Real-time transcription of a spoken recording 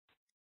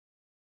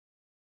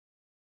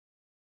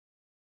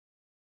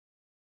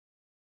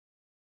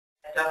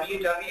at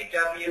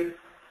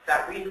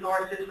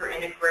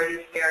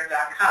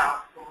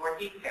www.resourcesforintegrated.care.com for more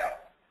details.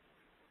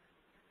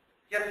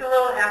 Just a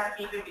little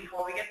housekeeping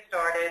before we get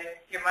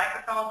started. Your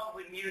microphones will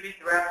be muted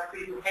throughout the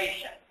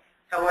presentation.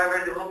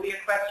 However, there will be a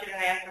question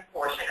and answer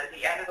portion at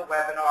the end of the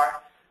webinar.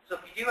 So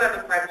if you do have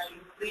a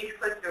question, please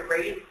click the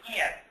raise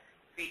hand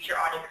feature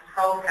on your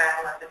control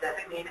panel at the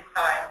designated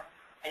time,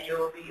 and you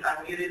will be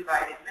unmuted by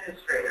an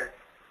administrator.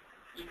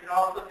 You can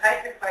also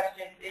type your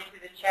questions into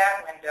the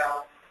chat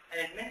window.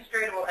 An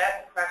administrator will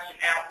ask the question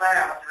out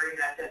loud during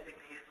that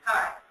designated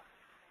time.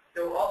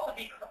 There will also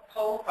be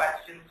poll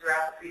questions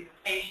throughout the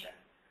presentation.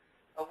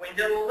 A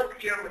window will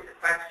appear with the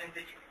questions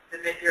that you can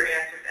submit your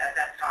answers at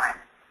that time.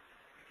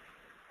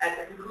 At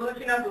the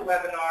conclusion of the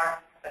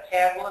webinar, a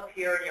tab will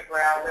appear in your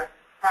browser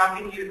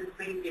prompting you to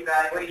complete the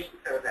evaluation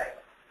survey.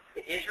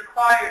 It is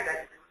required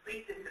that you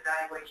complete this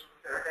evaluation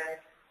survey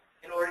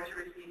in order to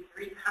receive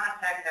 3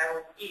 contact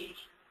hours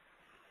each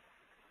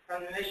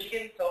from the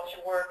Michigan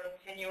Social Work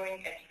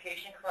Continuing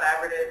Education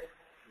Collaborative,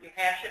 New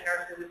Hampshire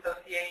Nurses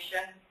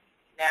Association,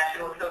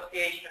 National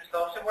Association of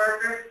Social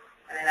Workers,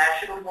 and the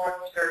National Board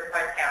of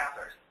Certified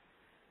Counselors.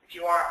 If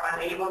you are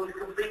unable to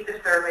complete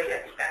the survey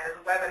at the end of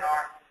the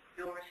webinar,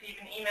 you will receive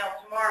an email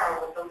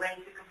tomorrow with a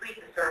link to complete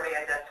the survey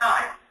at that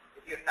time,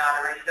 if you have not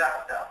already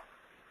done so.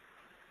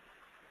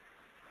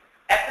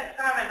 At this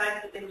time, I'd like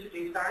to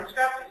introduce our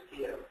instructors to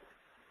you.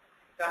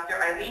 Dr.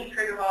 Eileen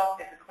Triggerhoff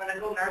is a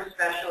clinical nurse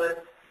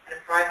specialist in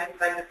a private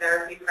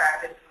psychotherapy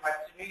practice in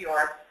Western New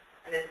York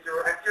and is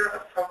Director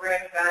of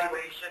Program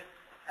Evaluation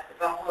at the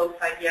Buffalo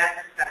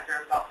Psychiatric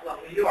Center in Buffalo,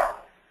 New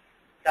York.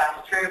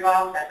 Dr.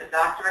 Triggerhoff has a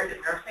doctorate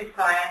in nursing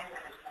science and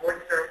is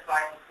board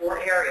certified in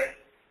 4 areas,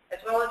 as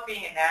well as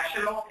being a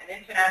national and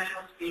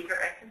international speaker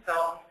and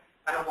consultant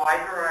on a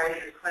wide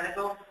variety of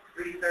clinical,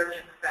 research,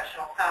 and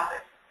professional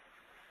topics.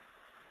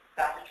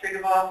 Dr.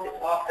 Triggerhoff is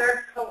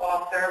author,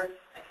 co-author,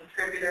 and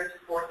contributor to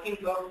 14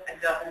 books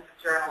and dozens of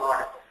journal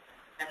articles,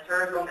 and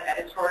serves on the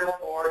editorial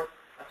board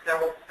of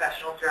several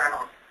professional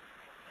journals.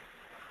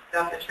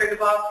 Dr.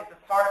 Triggerhoff is a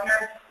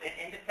partner in an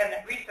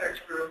independent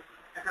research group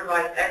and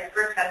provides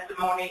expert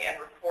testimony and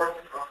reports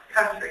across the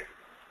country.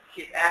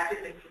 She is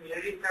active in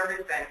community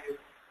service venues,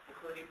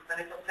 including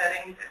clinical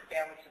settings and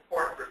family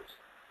support groups.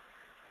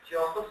 She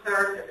also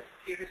serves as a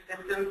computer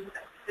systems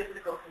and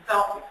statistical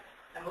consultant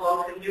and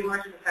belongs to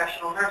numerous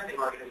professional nursing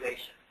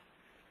organizations.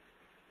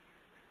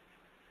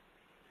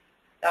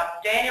 Dr.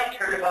 Daniel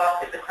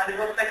Triggerhoff is a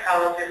clinical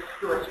psychologist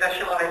who has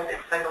specialized in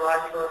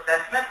psychological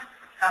assessment,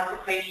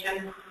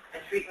 consultation,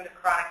 and treatment of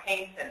chronic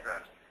pain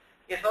syndromes.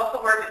 He has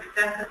also worked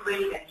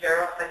extensively in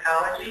general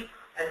psychology,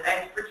 has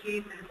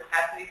expertise in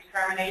capacity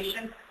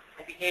determination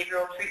and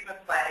behavioral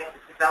treatment planning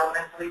with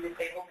developmentally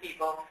disabled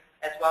people,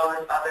 as well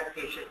as other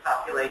patient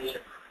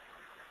populations.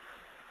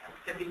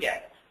 To begin.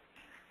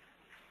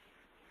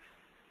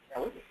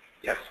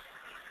 Yes.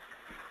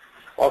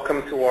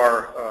 Welcome to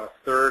our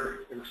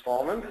 3rd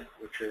installment,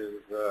 which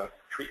is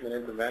treatment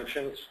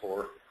interventions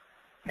for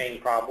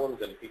pain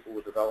problems in people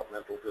with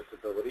developmental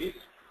disabilities.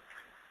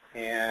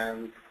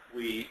 And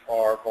we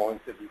are going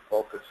to be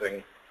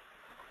focusing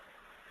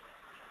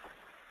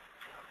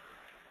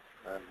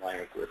on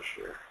language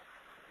here.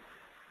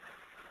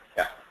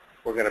 Yeah,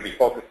 we're going to be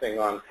focusing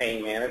on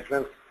pain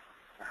management.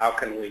 How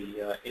can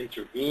we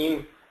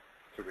intervene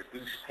to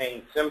reduce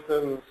pain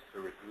symptoms, to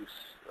reduce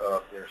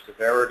their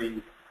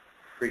severity,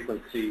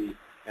 frequency,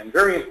 and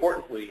very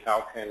importantly,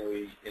 how can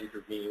we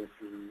intervene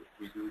to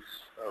reduce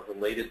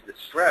related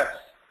distress,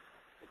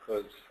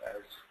 because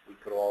as we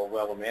could all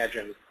well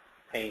imagine,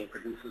 pain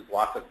produces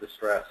lots of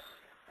distress,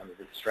 and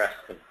the distress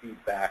can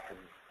feed back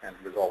and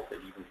result in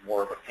even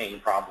more of a pain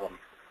problem,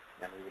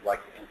 and we would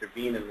like to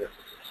intervene in this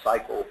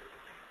cycle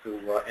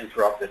to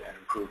interrupt it and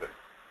improve it.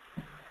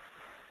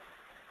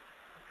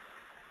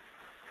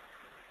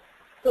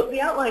 So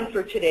the outline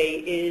for today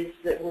is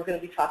that we're going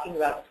to be talking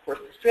about, of course,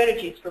 the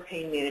strategies for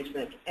pain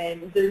management.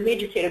 And the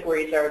major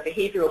categories are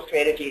behavioral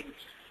strategies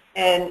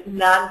and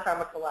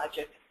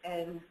non-pharmacologic.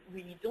 And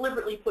we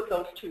deliberately put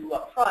those 2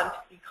 up front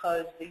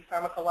because the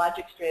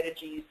pharmacologic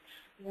strategies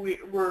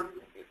we're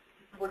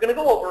going to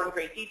go over in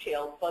great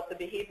detail, but the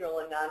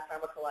behavioral and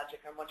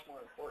non-pharmacologic are much more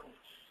important.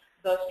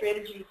 The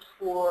strategies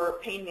for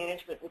pain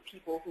management with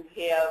people who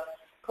have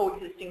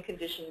coexisting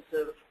conditions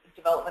of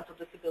developmental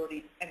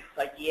disabilities and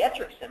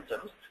psychiatric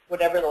symptoms,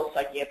 whatever those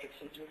psychiatric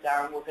symptoms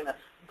are, and we're going to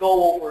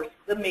go over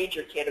the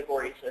major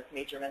categories of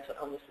major mental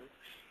illnesses.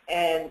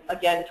 And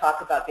again,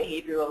 talk about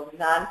behavioral,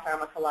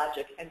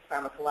 non-pharmacologic, and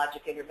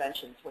pharmacologic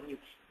interventions when you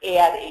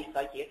add a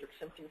psychiatric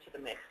symptom to the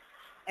mix.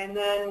 And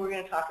then we're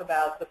going to talk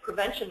about the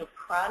prevention of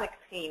chronic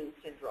pain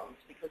syndromes,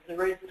 because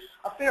there is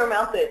a fair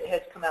amount that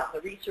has come out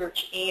in the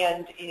research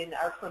and in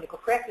our clinical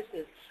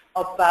practices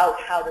about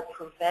how to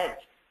prevent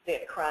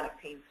that chronic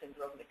pain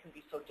syndrome that can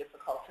be so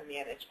difficult to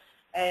manage.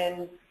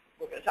 And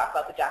we're going to talk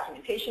about the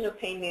documentation of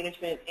pain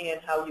management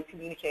and how you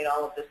communicate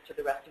all of this to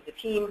the rest of the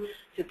team,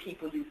 to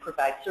people you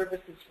provide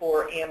services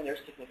for, and their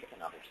significant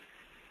others.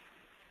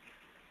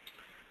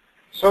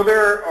 So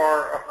there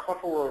are a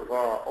couple of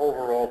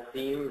overall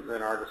themes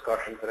in our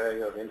discussion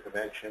today of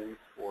interventions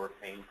for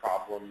pain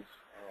problems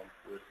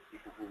with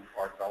people who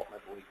are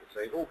developmentally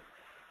disabled.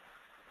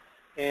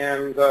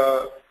 And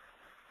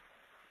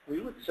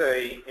we would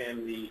say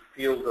in the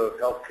field of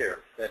healthcare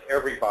that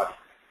everybody,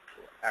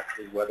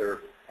 actually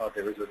whether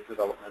there is a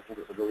developmental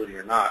disability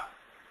or not,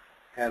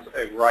 has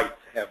a right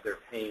to have their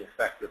pain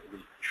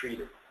effectively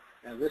treated.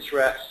 And this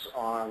rests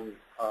on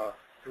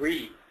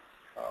three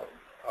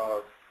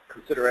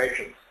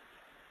considerations.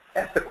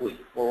 Ethically,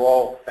 we're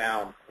all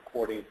bound,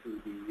 according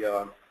to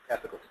the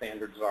ethical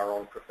standards of our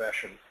own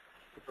profession,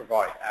 to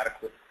provide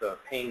adequate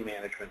pain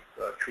management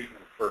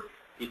treatment for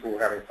people who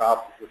are having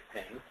problems with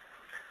pain.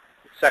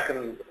 The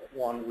second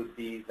one would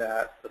be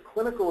that the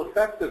clinical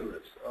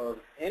effectiveness of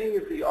any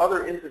of the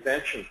other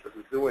interventions that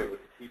we're doing with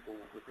the people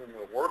with whom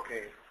we're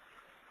working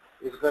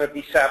is going to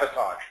be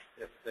sabotaged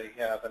if they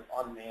have an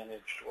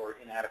unmanaged or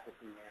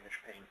inadequately managed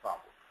pain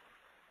problem.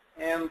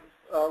 And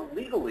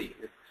legally,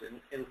 it's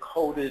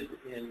encoded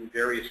in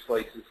various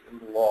places in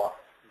the law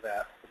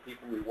that the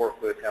people we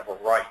work with have a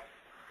right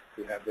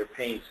to have their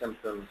pain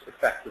symptoms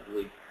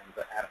effectively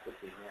and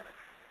adequately managed.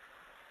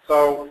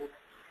 So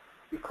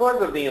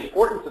because of the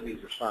importance of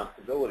these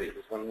responsibilities,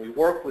 when we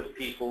work with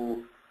people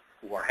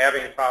who are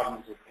having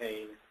problems with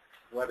pain,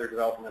 whether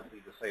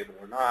developmentally disabled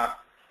or not,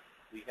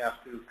 we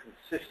have to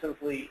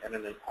consistently and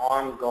in an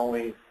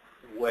ongoing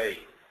way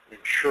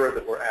ensure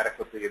that we're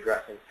adequately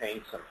addressing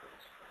pain symptoms.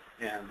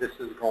 And this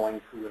is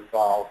going to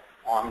involve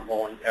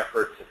ongoing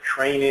efforts of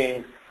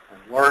training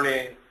and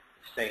learning,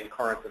 staying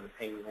current in the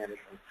pain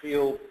management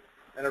field,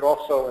 and it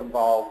also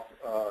involves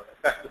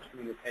effective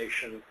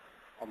communication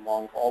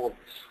among all of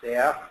the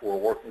staff who are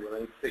working with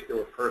any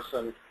particular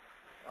person.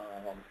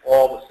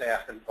 All the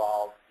staff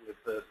involved with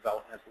the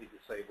developmentally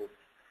disabled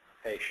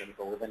patient,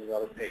 or with any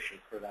other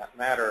patient for that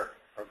matter,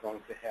 are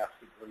going to have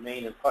to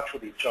remain in touch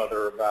with each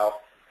other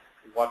about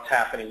what's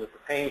happening with the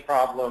pain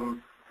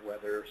problem,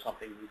 whether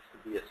something needs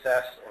to be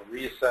assessed or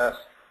reassessed,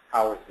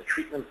 how is the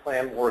treatment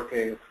plan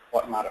working,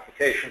 what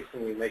modifications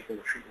can we make in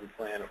the treatment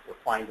plan if we're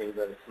finding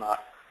that it's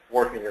not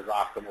working as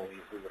optimally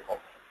as we would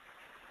hope.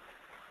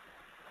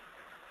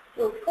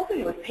 So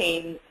coping with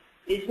pain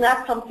is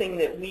not something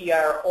that we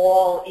are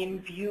all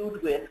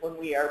imbued with when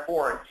we are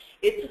born.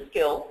 It's a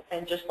skill,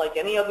 and just like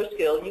any other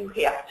skill, you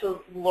have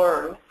to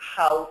learn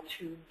how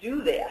to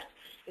do that,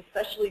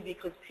 especially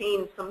because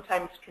pain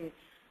sometimes can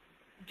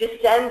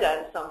descend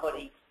on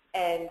somebody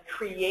and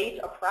create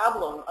a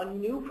problem, a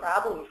new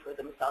problem for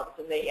themselves,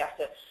 and they have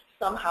to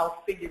somehow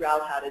figure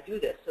out how to do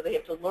this. So they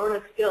have to learn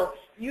a skill,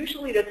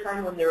 usually at a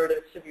time when they're at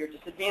a severe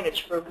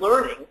disadvantage for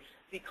learning,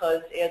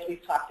 because as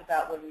we've talked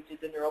about when we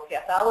did the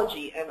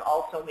neuropathology and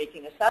also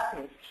making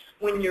assessments,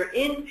 when you're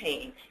in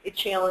pain, it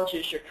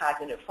challenges your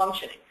cognitive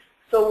functioning.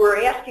 So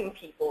we're asking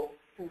people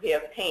who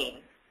have pain,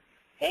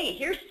 hey,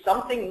 here's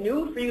something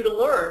new for you to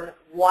learn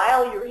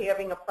while you're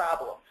having a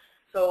problem.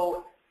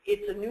 So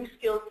it's a new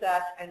skill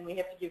set, and we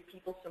have to give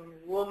people some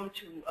room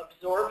to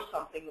absorb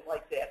something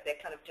like that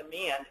kind of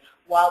demand,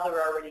 while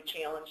they're already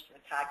challenged in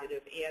a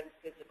cognitive and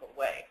physical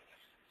way.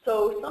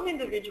 So some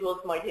individuals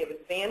might have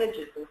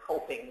advantages in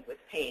coping with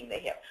pain. They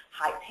have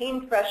high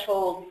pain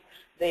thresholds,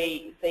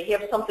 they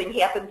have something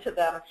happen to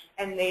them,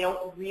 and they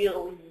don't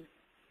really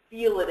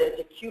feel it as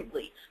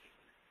acutely.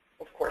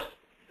 Of course,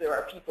 there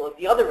are people at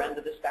the other end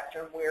of the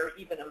spectrum where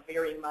even a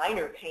very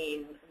minor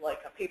pain, like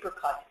a paper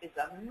cut, is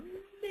a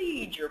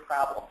major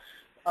problem.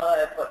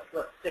 But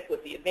let's stick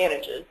with the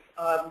advantages.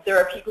 There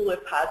are people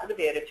with positive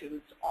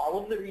attitudes.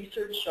 All of the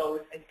research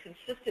shows, and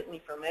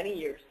consistently for many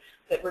years,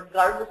 that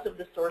regardless of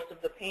the source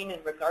of the pain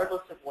and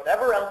regardless of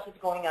whatever else is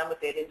going on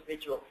with that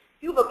individual,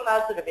 if you have a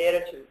positive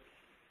attitude,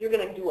 you're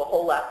going to do a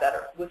whole lot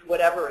better with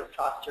whatever is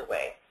tossed your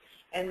way.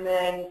 And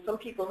then some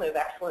people have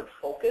excellent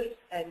focus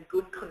and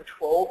good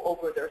control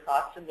over their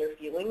thoughts and their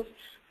feelings.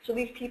 So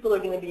these people are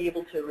going to be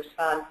able to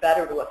respond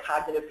better to a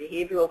cognitive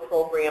behavioral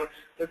program.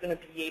 They're going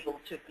to be able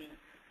to be,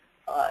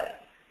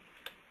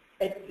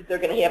 they're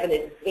going to have an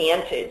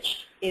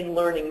advantage in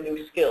learning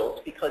new skills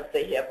because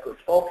they have good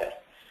focus.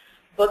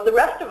 But the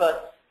rest of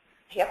us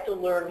have to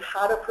learn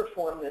how to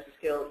perform this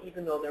skill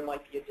even though there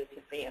might be a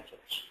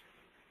disadvantage.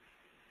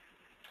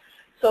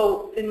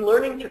 So in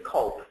learning to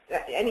cope,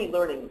 any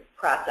learning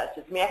process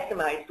is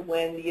maximized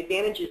when the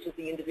advantages of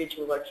the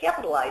individual are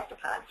capitalized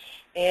upon,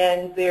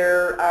 and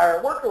there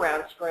are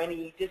workarounds for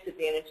any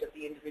disadvantage that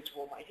the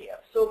individual might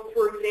have. So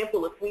for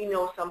example, if we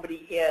know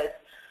somebody has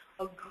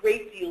a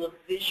great deal of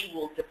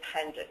visual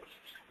dependence,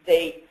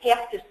 they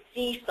have to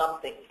see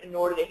something in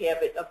order to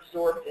have it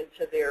absorbed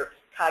into their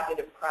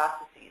cognitive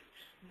processes,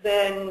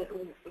 then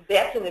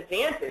that's an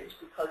advantage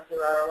because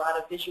there are a lot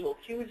of visual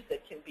cues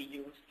that can be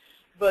used.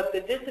 But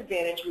the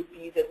disadvantage would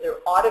be that their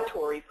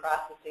auditory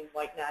processing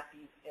might not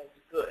be as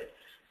good.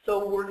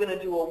 So we're going to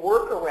do a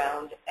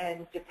workaround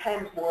and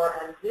depend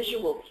more on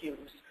visual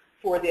cues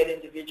for that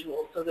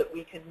individual so that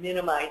we can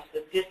minimize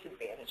the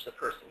disadvantage the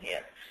person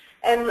has.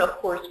 And of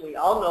course, we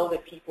all know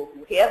that people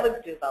who have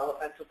a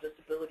developmental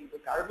disability,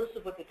 regardless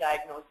of what the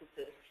diagnosis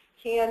is,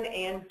 can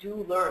and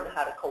do learn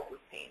how to cope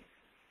with pain.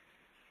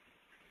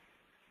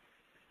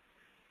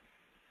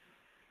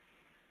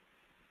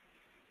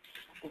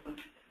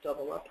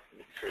 Double up.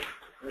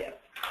 Yeah.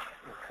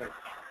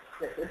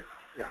 Okay.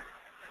 Yeah.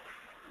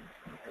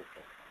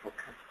 Okay.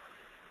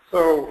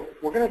 So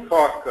we're going to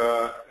talk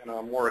in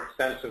a more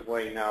extensive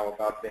way now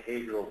about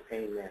behavioral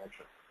pain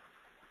management.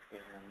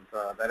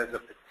 And that is a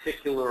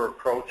particular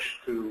approach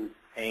to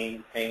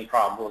pain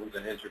problems,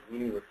 and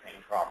intervening with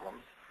pain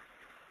problems.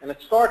 And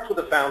it starts with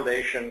a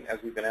foundation, as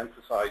we've been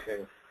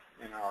emphasizing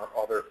in our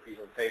other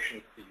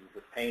presentations to you,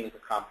 that pain is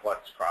a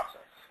complex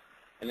process,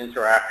 an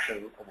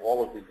interaction of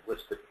all of these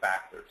listed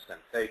factors: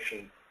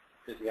 sensation,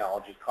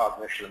 physiology,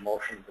 cognition,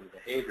 emotions, and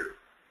behavior.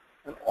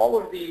 And all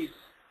of these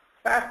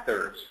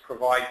factors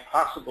provide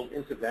possible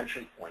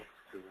intervention points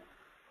to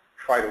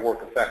try to work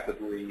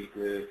effectively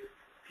with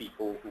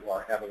people who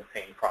are having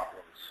pain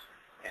problems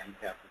and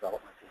have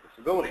developmental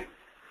disabilities.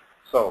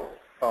 So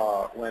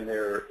when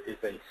there is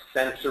a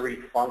sensory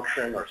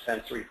function or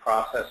sensory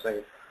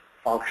processing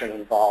function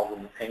involved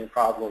in the pain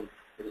problem,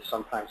 it is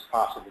sometimes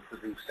possible to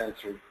do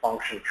sensory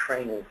function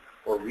training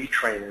or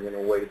retraining in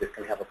a way that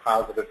can have a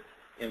positive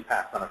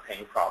impact on a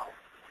pain problem.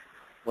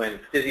 When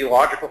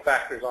physiological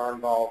factors are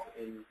involved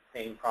in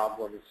pain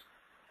problems,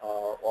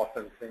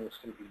 often things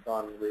can be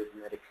done with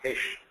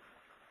medication.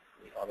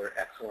 The other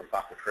excellent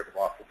Dr.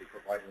 Triggerloff will be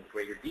providing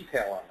greater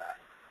detail on that.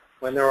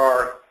 When there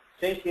are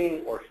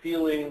thinking or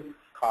feeling,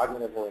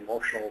 cognitive or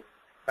emotional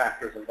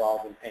factors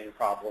involved in pain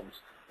problems,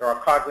 there are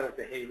cognitive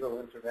behavioral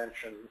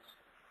interventions.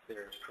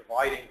 There's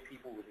providing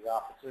people with the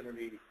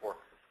opportunity for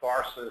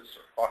catharsis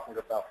or talking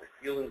about their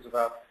feelings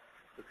about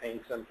the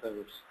pain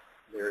symptoms.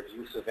 There's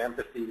use of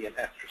empathy and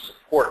extra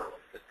support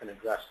that can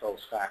address those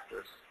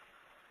factors.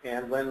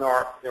 And when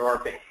there are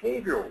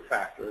behavioral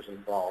factors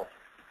involved,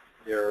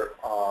 there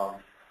are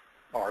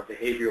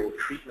behavioral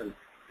treatment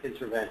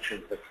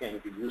interventions that can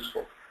be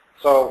useful.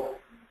 So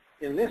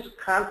in this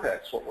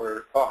context, what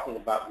we're talking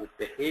about with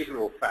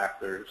behavioral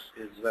factors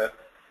is that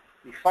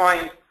we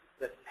find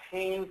that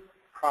pain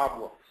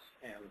problems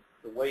and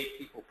the way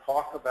people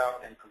talk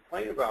about and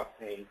complain about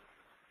pain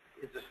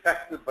is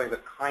affected by the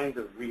kind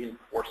of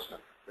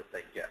reinforcement that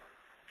they get.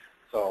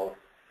 So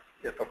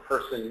if a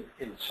person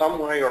in some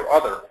way or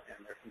other,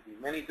 and there can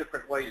be many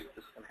different ways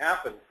this can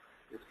happen,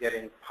 is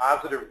getting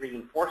positive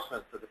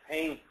reinforcement for the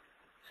pain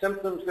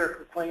symptoms they're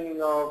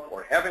complaining of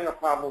or having a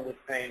problem with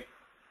pain,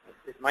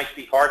 it might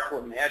be hard to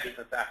imagine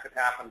that that could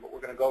happen, but we're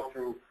going to go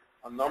through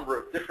a number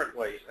of different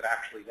ways that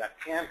actually that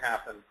can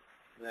happen.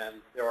 And then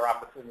there are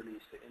opportunities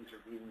to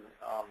intervene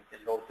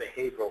in those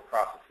behavioral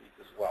processes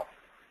as well.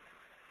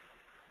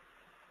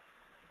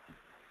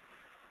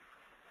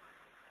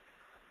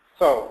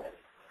 So,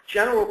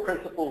 general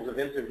principles of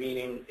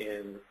intervening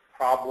in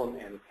problem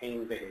and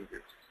pain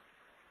behaviors.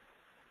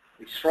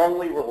 We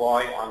strongly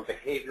rely on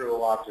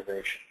behavioral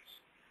observations.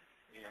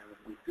 And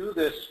we do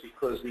this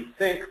because we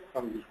think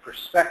from the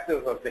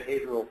perspective of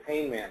behavioral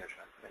pain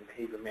management and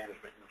behavior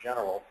management in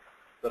general,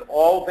 that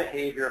all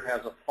behavior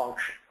has a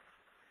function,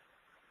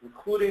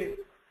 including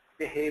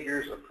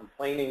behaviors of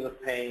complaining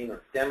of pain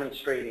or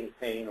demonstrating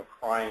pain or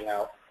crying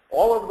out.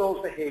 All of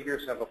those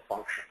behaviors have a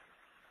function.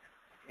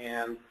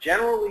 And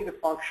generally the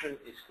function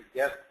is to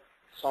get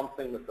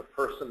something that the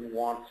person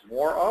wants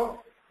more of,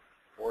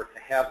 or to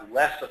have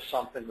less of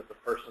something that the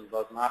person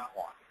does not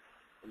want.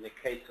 In the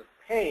case of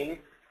pain,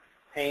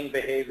 pain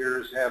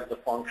behaviors have the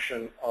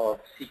function of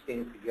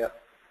seeking to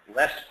get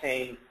less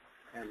pain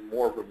and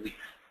more relief.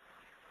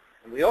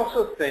 And we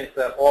also think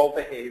that all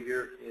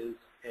behavior is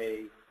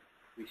a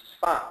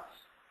response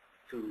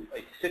to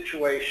a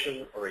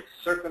situation or a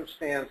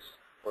circumstance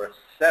or a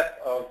set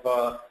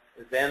of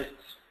events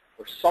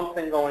or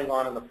something going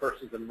on in the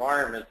person's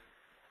environment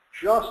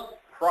just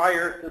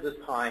prior to the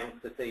time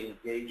that they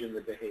engage in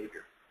the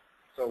behavior.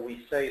 So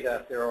we say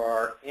that there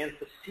are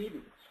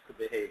antecedents to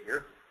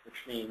behavior, which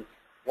means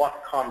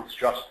what comes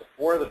just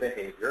before the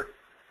behavior,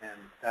 and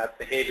that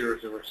behavior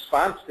is a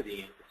response to the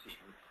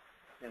antecedents.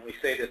 And we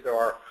say that there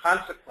are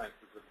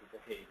consequences of the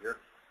behavior.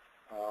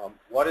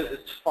 What is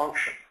its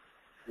function?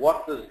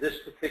 What does this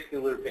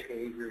particular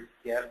behavior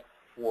get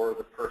for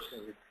the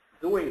person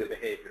doing the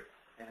behavior?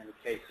 And in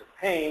the case of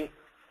pain,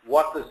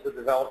 what does the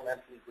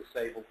developmentally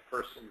disabled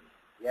person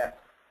get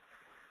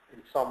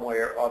in some way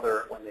or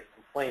other when they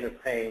complain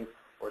of pain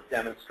or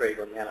demonstrate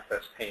or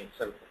manifest pain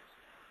symptoms?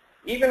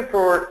 Even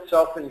for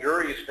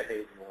self-injurious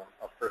behavior,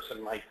 a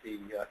person might be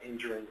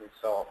injuring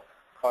himself,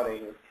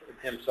 cutting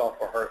himself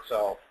or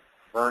herself,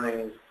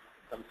 burning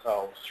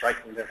themselves,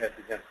 striking their heads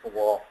against the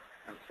wall,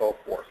 and so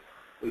forth.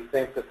 We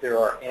think that there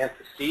are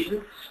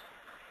antecedents,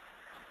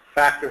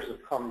 factors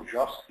that come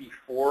just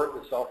before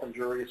the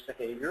self-injurious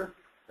behavior,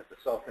 that the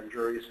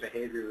self-injurious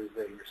behavior is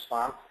a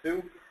response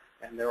to,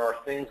 and there are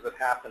things that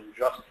happen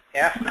just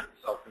after the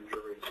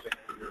self-injurious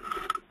behavior,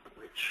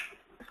 which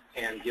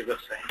can give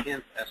us a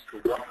hint as to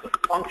what the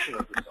function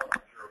of the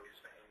self-injurious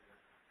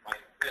behavior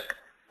might be,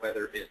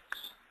 whether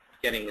it's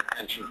getting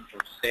attention from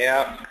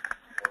staff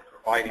or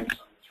providing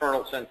some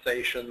internal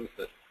sensations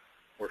that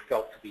were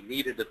felt to be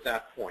needed at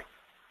that point.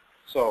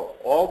 So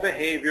all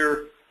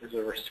behavior is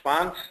a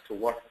response to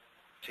what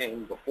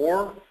came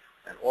before,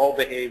 and all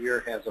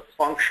behavior has a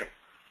function.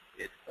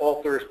 it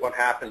alters what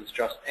happens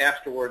just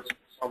afterwards in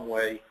some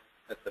way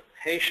that the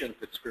patient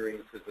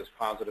experiences as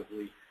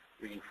positively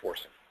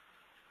reinforcing.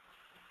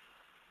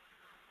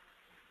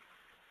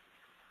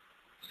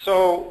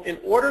 So in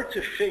order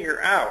to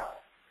figure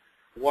out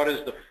what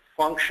is the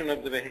function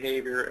of the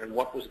behavior and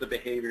what was the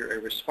behavior a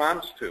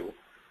response to,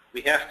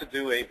 we have to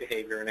do a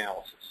behavior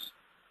analysis.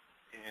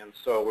 And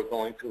so we're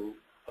going to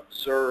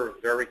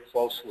observe very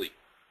closely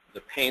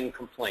the pain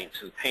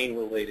complaints and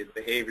pain-related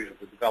behaviors of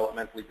the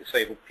developmentally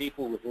disabled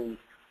people with whom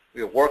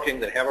we are working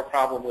that have a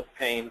problem with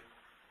pain,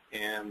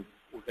 and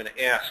we're going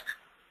to ask,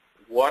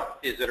 what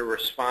is it a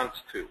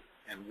response to,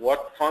 and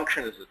what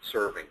function is it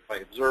serving, by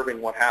observing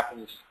what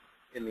happens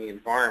in the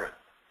environment.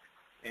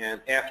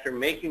 And after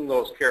making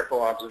those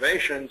careful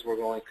observations, we're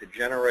going to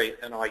generate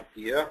an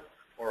idea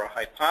or a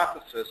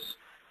hypothesis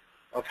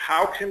of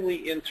how can we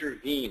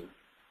intervene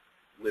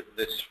with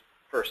this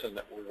person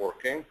that we're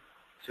working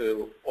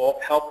to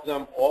help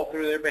them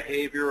alter their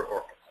behavior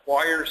or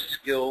acquire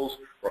skills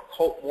or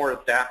cope more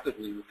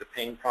adaptively with the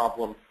pain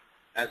problem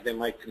as they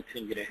might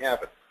continue to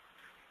have it.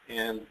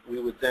 And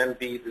we would then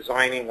be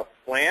designing a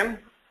plan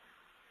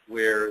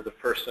where the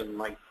person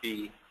might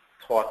be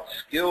taught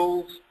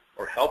skills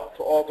or helped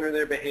to alter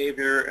their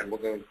behavior, and we're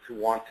going to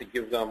want to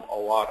give them a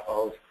lot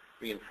of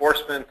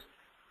reinforcement,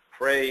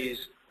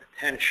 praise,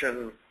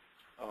 attention,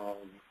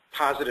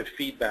 positive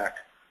feedback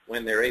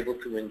when they're able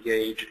to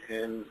engage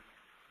in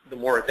the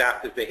more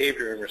adaptive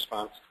behavior in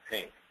response to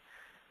pain.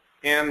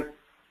 And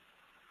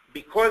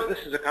because this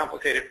is a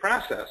complicated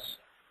process,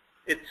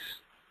 it's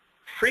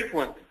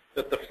frequent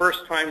that the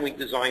first time we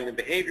design the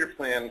behavior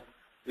plan,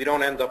 we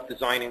don't end up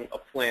designing a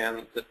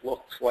plan that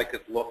looks like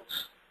it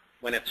looks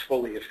when it's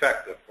fully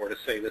effective. Or to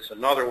say this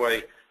another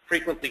way,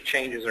 frequently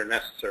changes are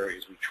necessary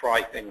as we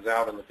try things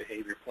out in the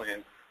behavior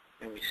plan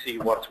and we see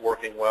what's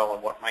working well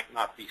and what might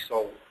not be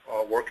so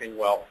working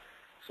well.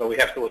 So we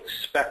have to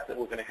expect that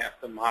we're going to have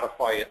to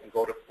modify it and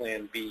go to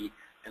Plan B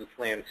and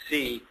Plan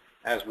C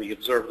as we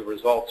observe the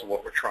results of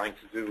what we're trying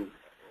to do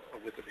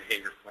with the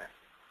behavior plan.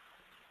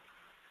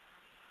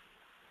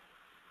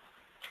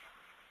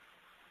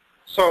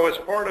 So as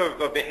part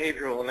of a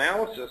behavioral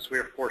analysis,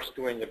 we're of course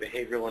doing a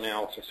behavioral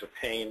analysis of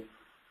pain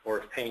or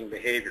of pain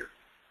behavior.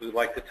 We'd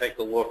like to take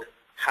a look,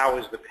 how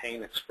is the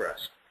pain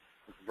expressed?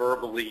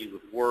 Verbally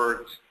with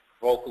words,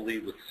 vocally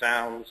with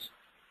sounds,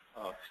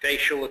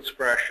 facial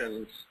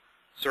expressions,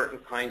 certain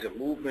kinds of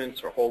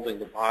movements or holding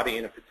the body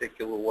in a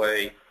particular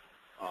way,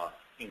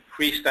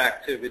 increased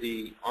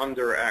activity,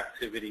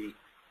 underactivity,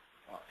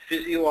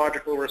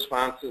 physiological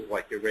responses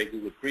like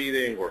irregular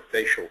breathing or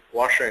facial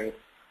flushing,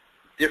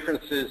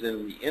 differences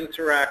in the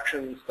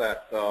interactions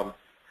that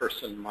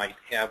person might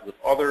have with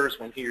others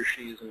when he or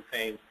she is in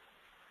pain.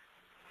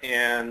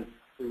 And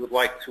we would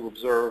like to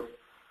observe,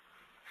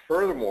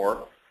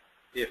 furthermore,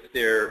 if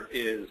there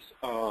is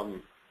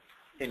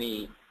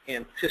any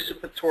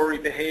anticipatory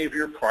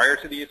behavior prior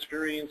to the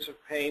experience of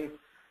pain.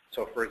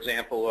 So, for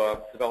example,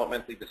 a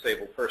developmentally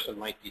disabled person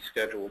might be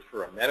scheduled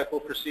for a medical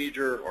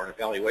procedure or an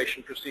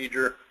evaluation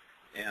procedure,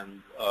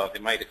 and they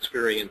might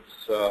experience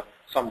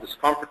some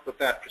discomfort with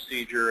that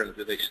procedure, and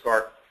do they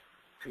start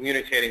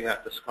communicating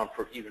that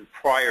discomfort even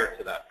prior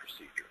to that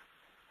procedure?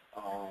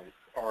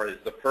 Or is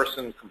the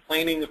person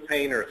complaining of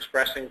pain or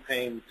expressing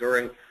pain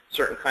during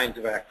certain kinds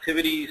of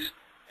activities,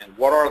 and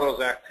what are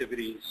those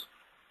activities?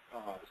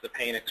 Is the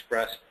pain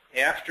expressed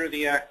after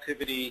the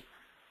activity?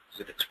 Is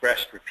it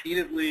expressed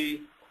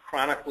repeatedly,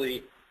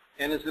 chronically?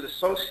 And is it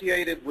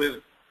associated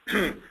with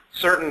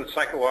certain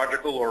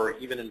psychological or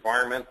even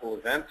environmental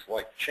events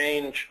like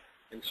change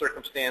in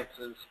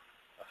circumstances,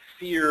 a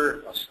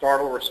fear, a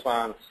startle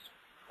response,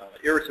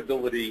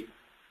 irritability,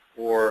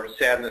 or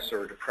sadness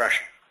or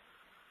depression?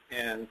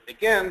 And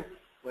again,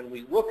 when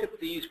we look at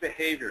these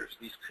behaviors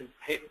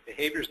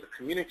that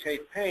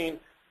communicate pain,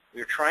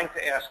 we are trying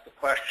to ask the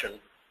question,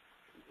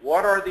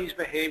 what are these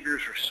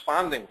behaviors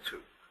responding to?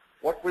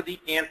 What were the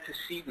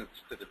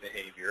antecedents to the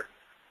behavior?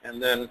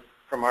 And then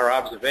from our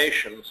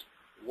observations,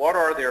 what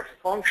are their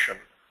functions?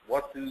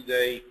 What do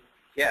they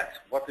get?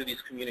 What do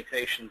these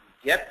communications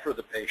get for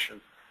the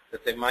patient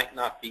that they might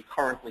not be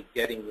currently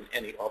getting in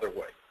any other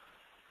way?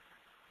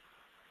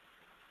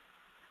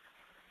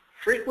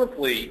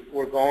 Frequently,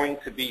 we're going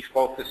to be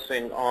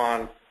focusing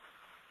on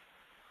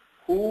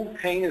who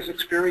pain is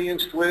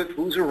experienced with,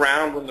 who's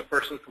around when the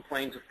person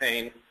complains of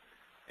pain,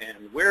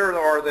 and where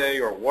are they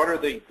or what are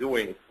they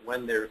doing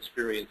when they're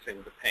experiencing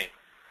the pain.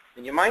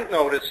 And you might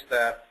notice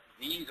that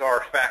these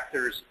are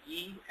factors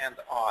E and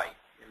I,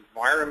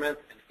 environment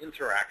and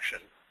interaction,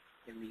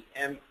 in the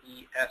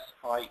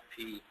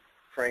MESIP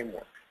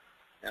framework.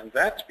 And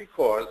that's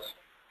because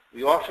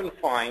we often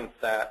find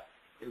that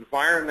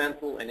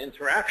environmental and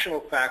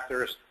interactional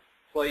factors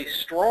play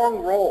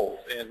strong roles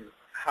in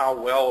how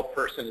well a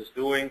person is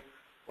doing,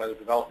 whether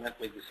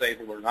developmentally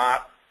disabled or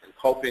not, and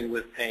coping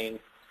with pain.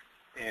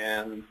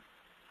 And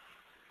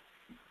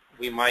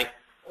we might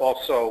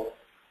also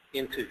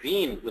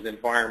intervene with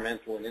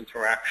environmental and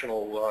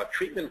interactional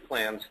treatment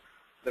plans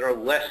that are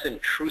less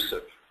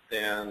intrusive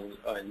than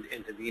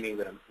intervening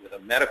with a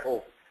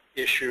medical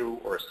issue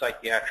or a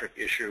psychiatric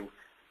issue.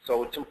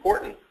 So it's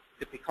important,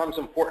 it becomes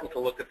important to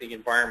look at the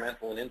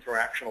environmental and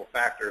interactional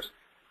factors,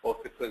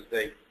 both because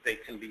they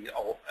can be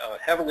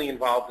heavily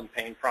involved in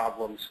pain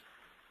problems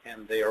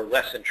and they are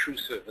less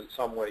intrusive in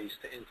some ways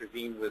to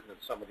intervene with than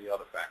some of the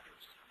other factors.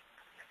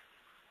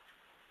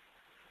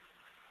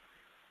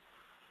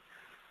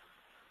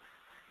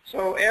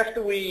 So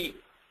after we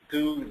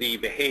do the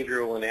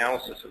behavioral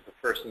analysis of the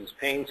person's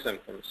pain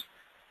symptoms,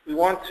 we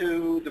want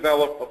to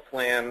develop a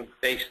plan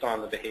based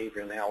on the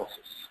behavior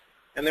analysis.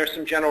 And there's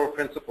some general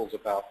principles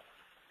about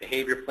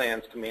behavior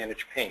plans to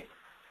manage pain.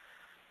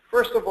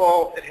 First of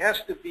all, it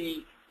has to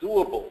be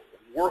doable,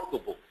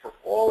 workable for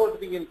all of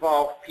the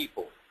involved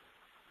people,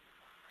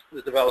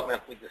 the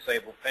developmentally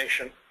disabled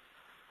patient,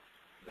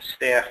 the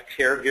staff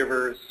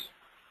caregivers,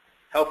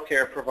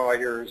 healthcare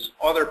providers,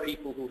 other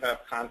people who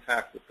have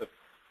contact with the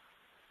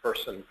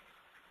person,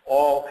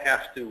 all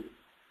have to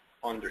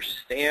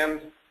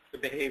understand the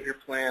behavior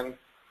plan,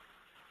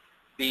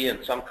 be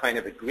in some kind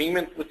of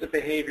agreement with the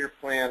behavior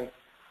plan,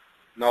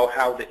 know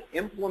how to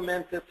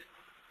implement it,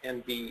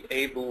 and be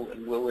able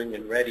and willing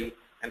and ready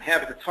and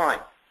have the time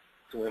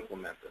to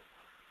implement it.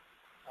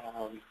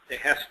 There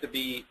has to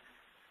be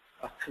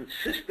a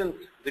consistent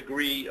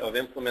degree of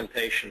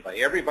implementation by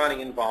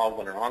everybody involved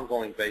on an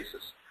ongoing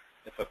basis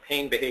if a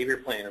pain behavior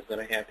plan is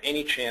going to have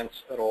any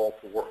chance at all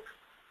to work.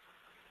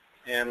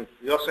 And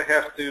we also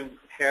have to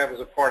have, as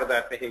a part of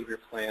that behavior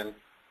plan,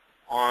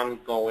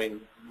 ongoing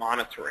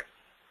monitoring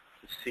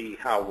to see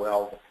how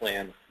well the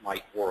plan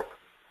might work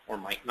or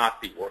might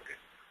not be working.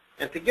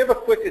 And to give a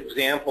quick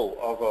example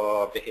of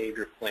a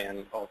behavior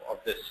plan of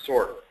this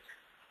sort,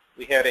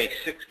 we had a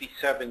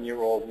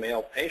 67-year-old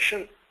male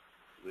patient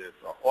with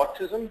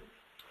autism,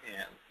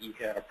 and he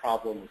had a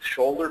problem with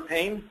shoulder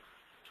pain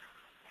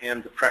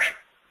and depression.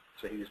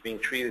 So he was being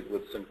treated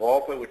with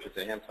Cymbalta, which is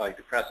an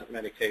antidepressant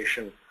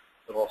medication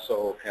that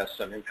also has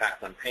some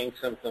impact on pain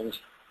symptoms,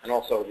 and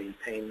also the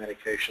pain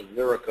medication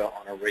Lyrica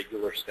on a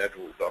regular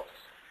scheduled dose.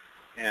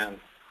 And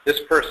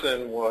this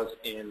person was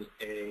in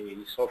a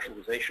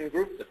socialization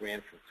group that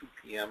ran from 2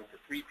 p.m. to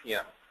 3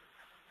 p.m.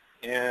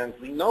 And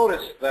we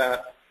noticed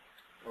that,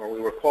 or we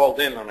were called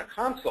in on a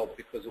consult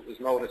because it was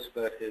noticed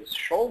that his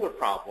shoulder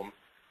problem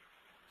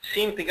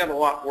seemed to get a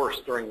lot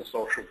worse during the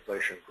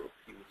socialization group.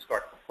 He would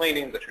start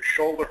complaining that his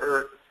shoulder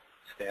hurt.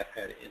 Staff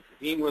had to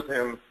intervene with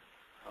him.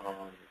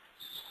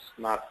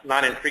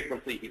 Not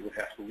infrequently, he would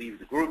have to leave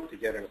the group to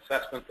get an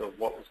assessment of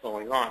what was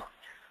going on.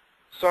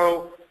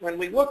 So when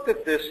we looked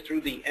at this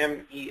through the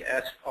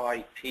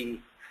MESIT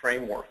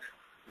framework,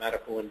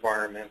 medical,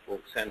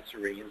 environmental,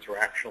 sensory,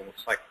 interactional, and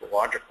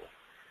psychological,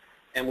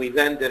 and we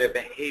then did a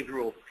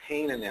behavioral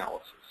pain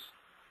analysis.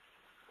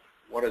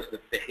 What is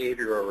the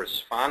behavior a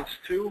response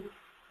to,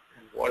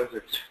 and what is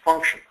its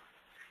function?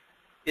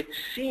 It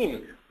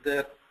seemed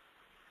that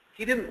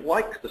he didn't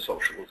like the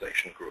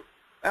socialization group.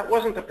 That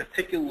wasn't a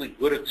particularly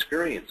good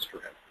experience for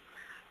him.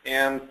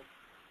 And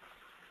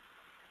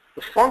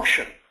the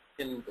function,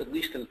 at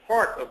least in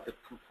part, of the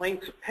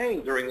complaints of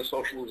pain during the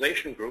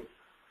socialization group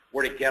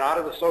were to get out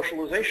of the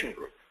socialization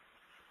group.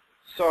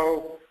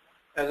 So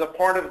as a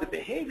part of the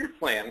behavior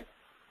plan,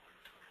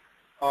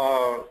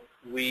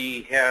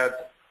 we had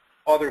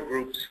other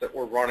groups that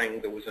were running.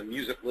 There was a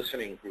music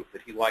listening group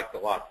that he liked a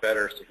lot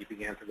better, so he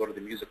began to go to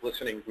the music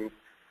listening group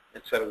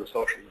instead of the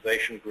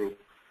socialization group.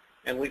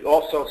 And we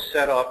also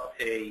set up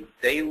a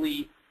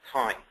daily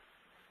time.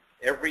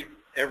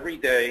 Every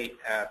day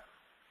at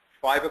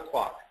 5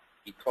 o'clock,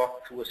 he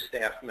talked to a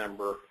staff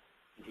member,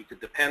 and he could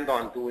depend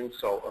on doing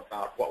so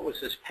about what was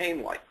his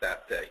pain like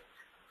that day.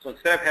 So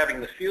instead of having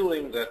the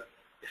feeling that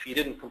if he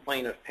didn't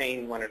complain of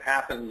pain when it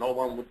happened, no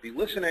one would be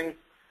listening,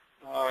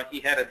 he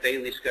had a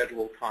daily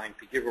scheduled time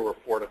to give a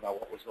report about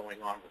what was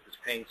going on with his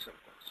pain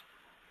symptoms.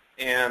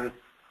 And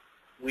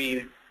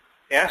we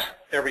asked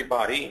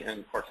everybody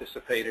and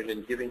participated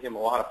in giving him a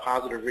lot of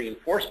positive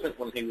reinforcement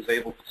when he was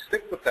able to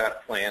stick with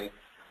that plan,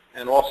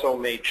 and also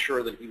made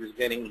sure that he was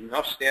getting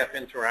enough staff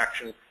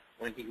interaction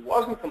when he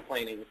wasn't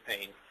complaining of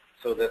pain,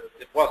 so that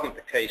it wasn't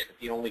the case that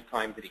the only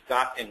time that he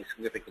got any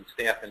significant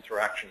staff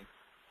interaction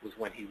was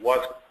when he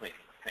was complaining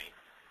of pain.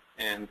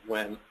 And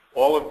when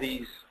all of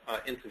these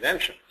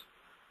interventions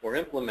were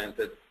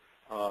implemented,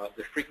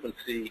 the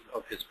frequency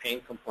of his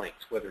pain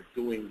complaints, whether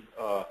doing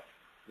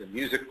the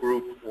music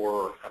group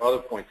or at other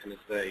points in his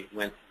day,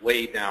 went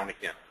way down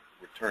again,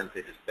 returned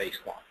to his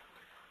baseline.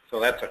 So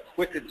that's a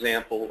quick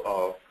example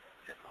of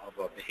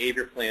a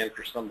behavior plan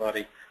for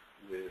somebody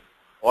with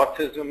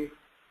autism,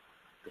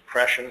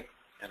 depression,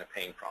 and a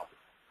pain problem.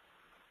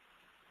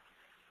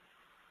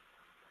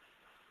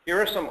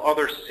 Here are some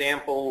other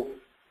sample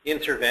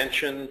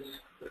interventions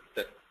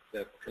that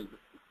can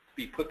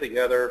be put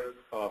together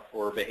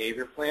for a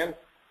behavior plan.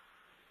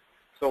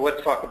 So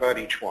let's talk about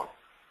each one.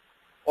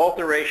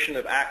 Alteration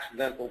of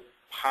accidental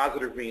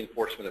positive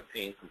reinforcement of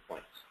pain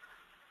complaints.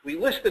 We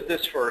listed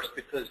this first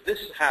because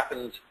this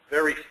happens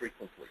very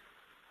frequently,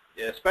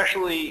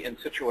 especially in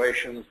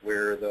situations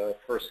where the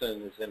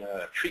person is in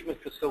a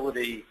treatment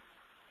facility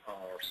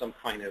or some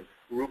kind of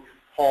group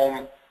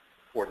home,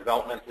 for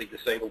developmentally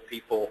disabled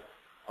people.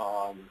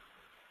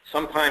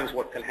 Sometimes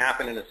what can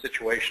happen in a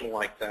situation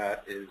like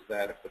that is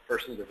that if the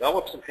person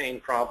develops a pain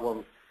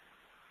problem,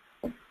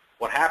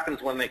 what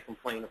happens when they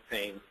complain of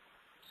pain,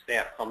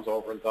 staff comes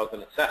over and does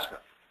an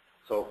assessment.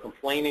 So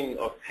complaining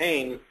of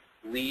pain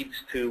leads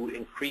to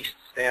increased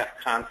staff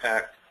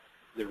contact,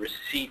 the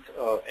receipt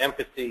of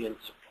empathy and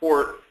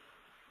support,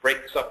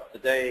 breaks up the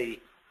day,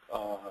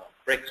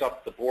 breaks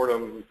up the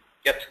boredom,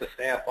 gets the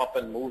staff up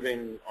and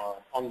moving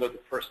under the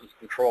person's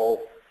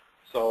control.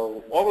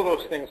 So all of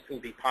those things can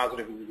be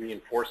positively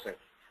reinforcing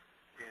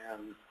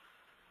and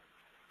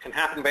can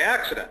happen by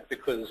accident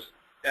because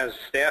as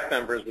staff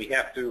members we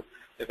have to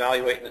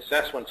evaluate and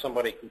assess when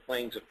somebody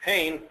complains of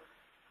pain,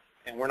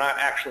 and we're not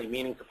actually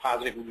meaning to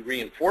positively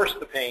reinforce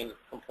the pain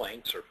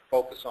complaints or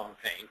focus on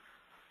pain,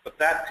 but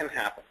that can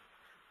happen.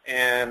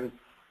 And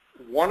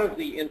one of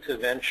the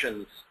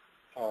interventions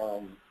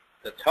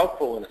that's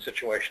helpful in a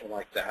situation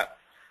like that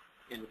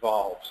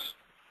involves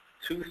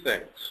two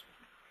things.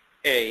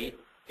 A,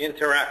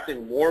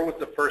 interacting more with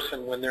the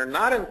person when they're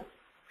not in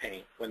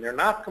pain, when they're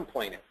not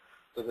complaining,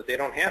 so that they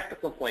don't have to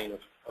complain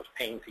of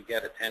pain to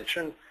get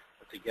attention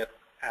or to get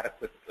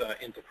adequate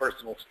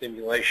interpersonal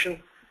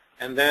stimulation.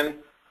 And then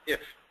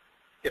if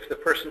the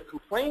person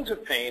complains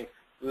of pain,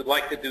 we would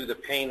like to do the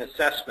pain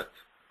assessment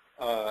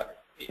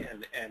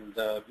and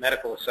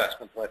medical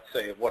assessment, let's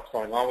say, of what's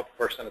going on with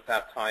the person at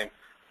that time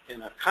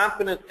in a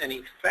competent and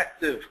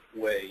effective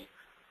way,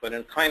 but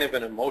in kind of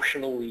an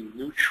emotionally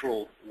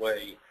neutral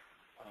way,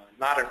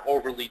 not an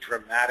overly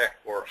dramatic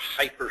or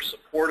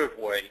hyper-supportive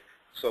way,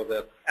 so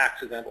that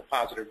accidental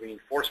positive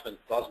reinforcement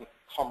doesn't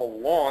come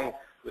along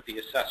with the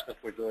assessment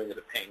we're doing of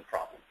the pain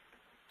problem.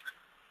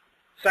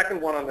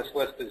 Second one on this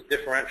list is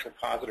differential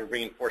positive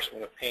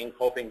reinforcement of pain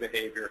coping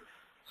behavior.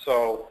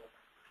 So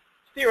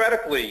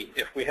theoretically,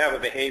 if we have a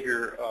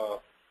behavior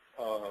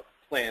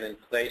plan in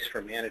place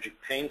for managing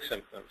pain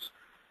symptoms,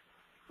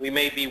 we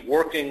may be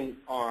working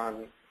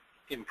on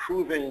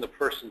improving the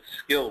person's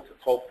skill to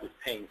cope with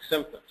pain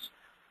symptoms.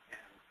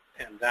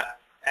 And that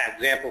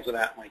examples of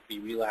that might be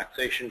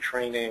relaxation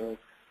training,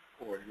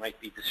 or it might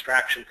be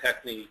distraction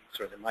techniques,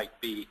 or there might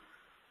be,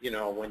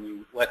 when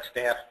you let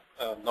staff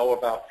know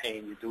about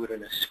pain, you do it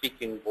in a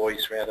speaking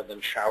voice rather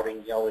than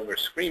shouting, yelling, or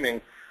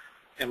screaming.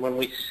 And when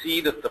we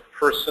see that the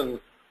person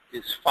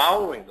is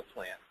following the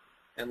plan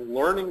and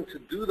learning to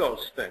do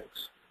those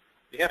things,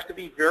 we have to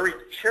be very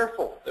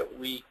careful that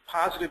we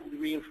positively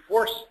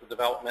reinforce the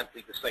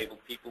developmentally disabled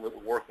people that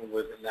we're working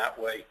with in that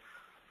way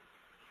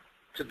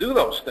to do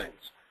those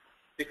things.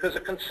 Because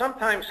it can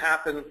sometimes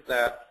happen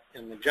that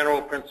in the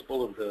general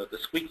principle of the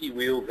squeaky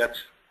wheel gets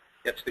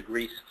the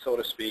grease, so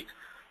to speak,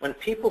 when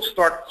people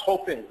start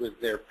coping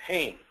with their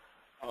pain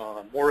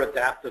more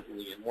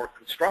adaptively and more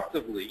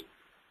constructively,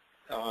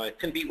 it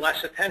can be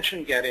less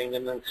attention getting,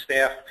 and then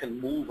staff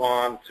can move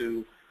on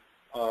to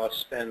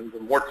spend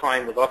more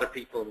time with other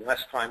people and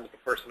less time with the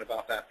person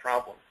about that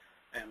problem.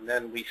 And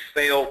then we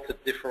fail to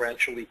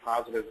differentially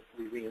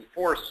positively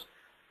reinforce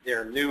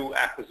their new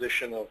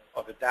acquisition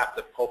of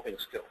adaptive coping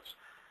skills.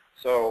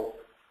 So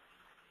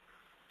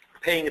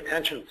paying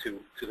attention to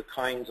the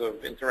kinds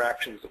of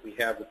interactions that we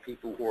have with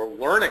people who are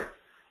learning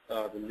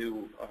the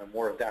new,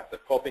 more adaptive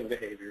coping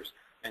behaviors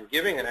and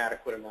giving an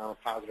adequate amount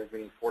of positive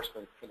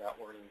reinforcement for that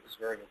learning is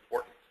very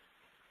important.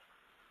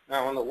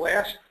 Now, in the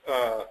last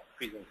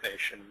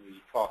presentation,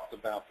 we talked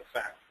about the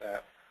fact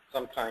that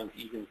sometimes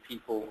even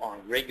people on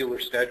regular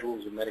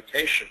schedules of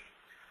medication,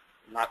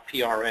 not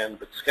PRN,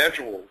 but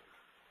scheduled,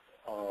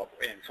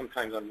 and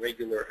sometimes on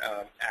regular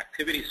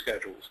activity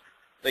schedules,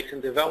 they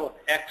can develop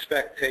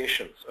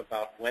expectations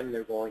about when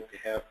they're going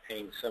to have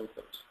pain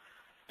symptoms.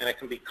 And it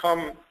can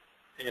become,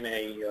 in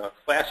a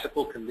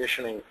classical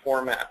conditioning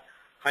format,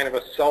 kind of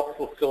a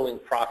self-fulfilling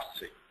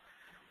prophecy.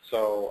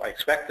 So I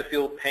expect to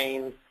feel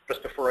pain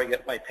just before I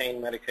get my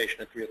pain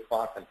medication at 3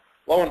 o'clock, and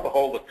lo and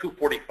behold, at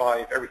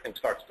 2:45, everything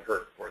starts to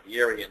hurt, or the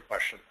area in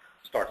question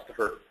starts to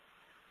hurt.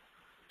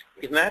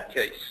 In that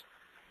case,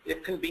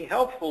 it can be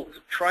helpful to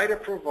try to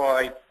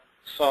provide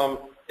some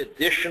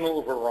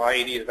additional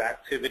variety of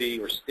activity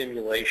or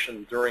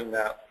stimulation during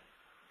that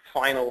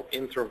final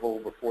interval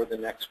before the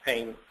next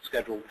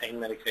scheduled pain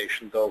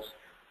medication dose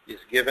is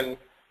given.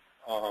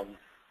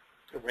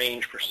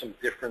 Arrange for some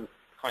different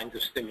kinds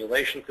of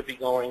stimulation to be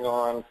going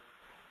on,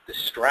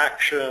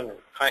 distraction,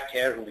 or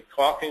casually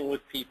talking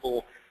with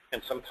people,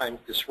 and sometimes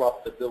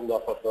disrupt the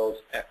buildup of those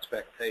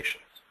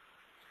expectations.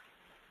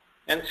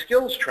 And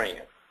skills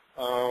training.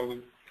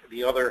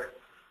 The other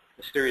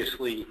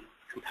mysteriously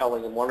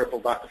compelling and wonderful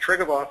Dr.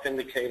 Triggervoff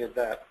indicated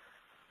that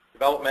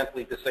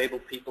developmentally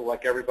disabled people,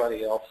 like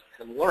everybody else,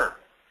 can learn.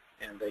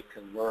 And they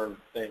can learn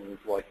things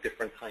like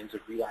different kinds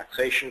of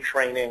relaxation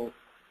training,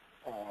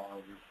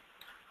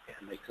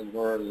 and they can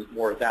learn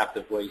more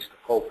adaptive ways to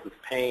cope with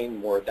pain,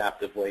 more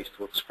adaptive ways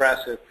to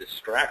express it,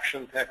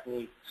 distraction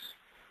techniques,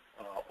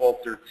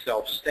 altered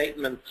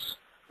self-statements,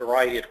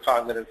 variety of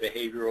cognitive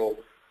behavioral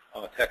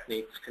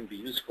techniques can be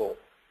useful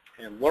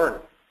in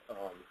learning.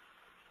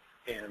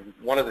 And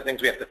one of the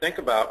things we have to think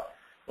about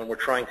when we're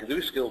trying to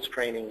do skills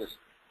training is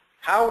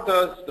How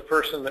does the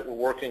person that we're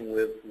working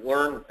with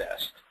learn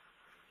best?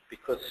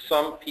 Because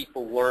some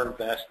people learn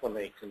best when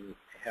they can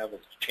have a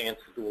chance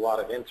to do a lot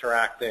of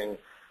interacting,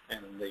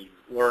 and the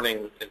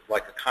learning is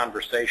like a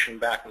conversation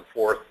back and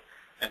forth,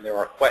 and there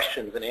are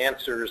questions and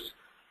answers.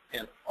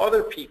 And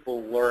other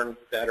people learn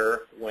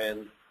better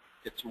when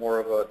it's more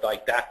of a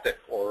didactic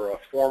or a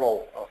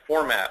formal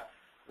format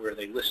where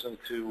they listen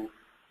to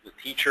the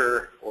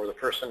teacher or the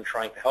person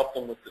trying to help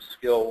them with the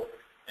skill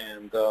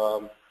and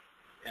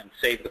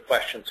save the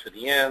questions for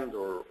the end,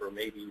 or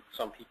maybe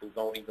some people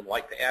don't even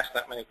like to ask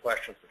that many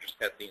questions, but just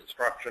get the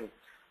instruction.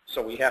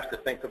 So we have to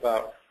think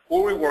about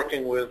who are we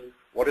working with,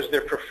 what is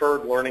their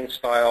preferred learning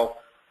style,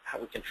 how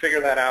we can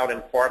figure that out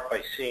in part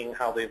by seeing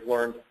how they've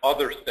learned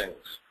other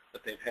things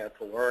that they've had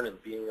to learn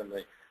and being in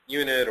the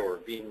unit or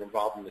being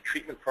involved in the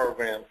treatment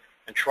program,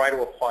 and try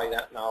to apply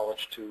that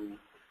knowledge to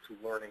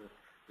learning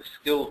the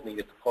skills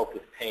needed to cope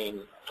with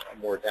pain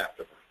more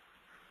adaptively.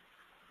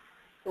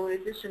 So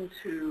in addition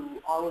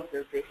to all of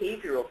the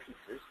behavioral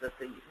pieces that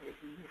the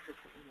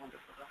magnificently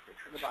wonderful Dr.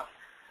 Trinidad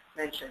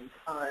mentioned,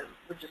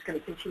 we're just going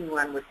to continue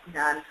on with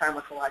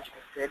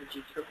non-pharmacological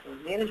strategies for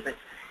pain management.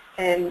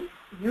 And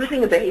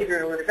using a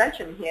behavioral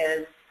intervention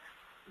has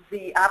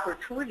the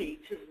opportunity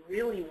to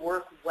really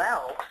work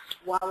well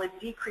while it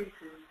decreases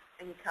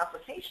any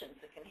complications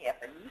that can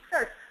happen. You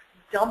start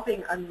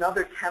dumping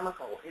another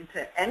chemical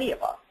into any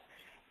of us,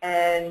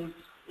 and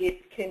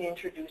it can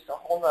introduce a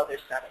whole other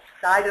set of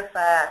side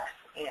effects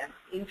and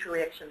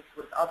interactions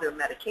with other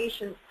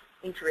medications,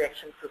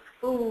 interactions with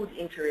food,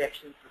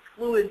 interactions with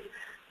fluids,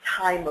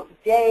 time of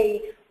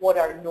day, what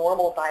our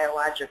normal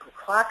biological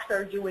clocks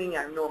are doing,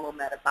 our normal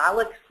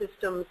metabolic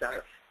systems,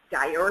 our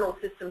diurnal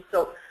systems.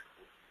 So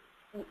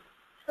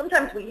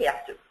sometimes we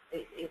have to.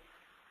 It's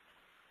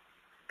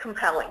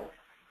compelling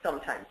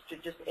sometimes to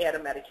just add a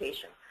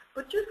medication.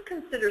 But just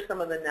consider some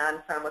of the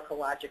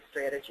non-pharmacologic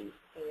strategies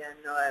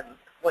and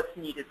what's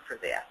needed for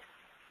that.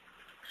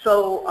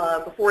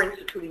 So before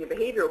instituting a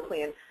behavioral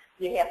plan,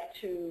 you have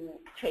to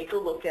take a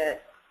look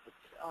at,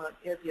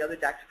 as the other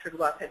Dr.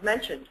 Triglav had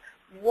mentioned,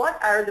 what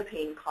are the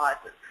pain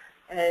causes?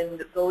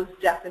 And those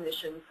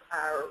definitions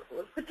are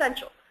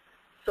potential.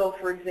 So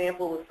for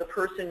example, if the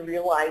person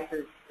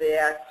realizes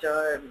that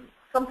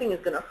something is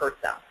going to hurt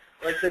them,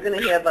 like they're going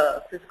to have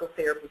a physical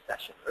therapy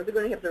session, or they're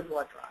going to have their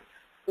blood drawn,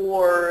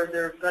 or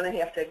they're going to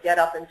have to get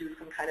up and do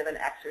some kind of an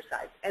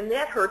exercise, and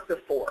that hurt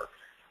before.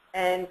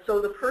 And so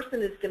the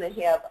person is going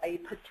to have a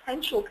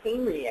potential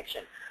pain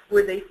reaction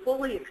where they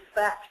fully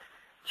expect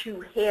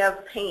to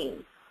have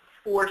pain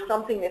for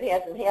something that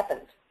hasn't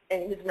happened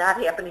and is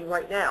not happening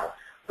right now.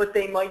 But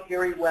they might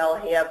very well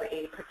have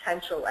a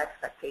potential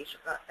expectation,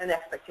 an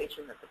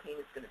expectation that the pain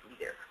is going to be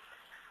there.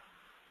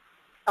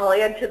 I'll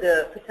add to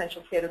the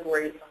potential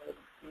category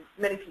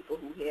many people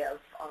who have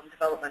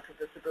developmental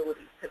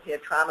disabilities have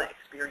had trauma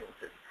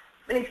experiences.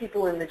 Many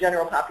people in the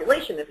general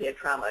population have had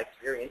trauma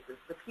experiences.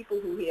 The people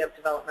who have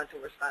developmental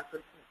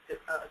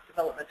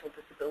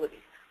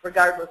disabilities,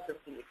 regardless of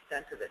the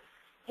extent of it,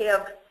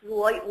 have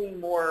slightly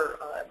more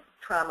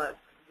trauma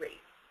rates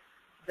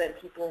than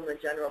people in the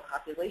general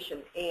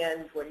population.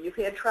 And when you've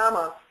had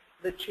trauma,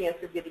 the chance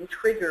of getting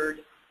triggered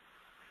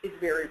is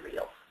very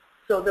real.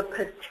 So the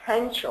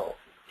potential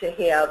to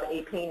have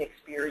a pain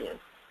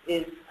experience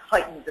is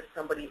heightened if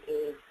somebody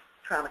is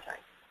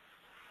traumatized.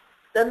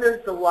 Then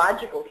there's the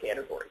logical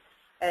category.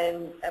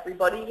 And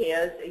everybody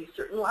has a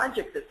certain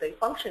logic that they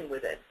function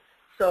within.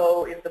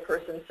 So if the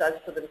person says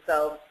to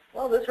themselves,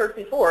 well, this hurt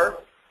before,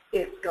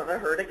 it's going to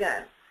hurt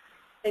again.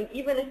 And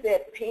even if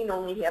that pain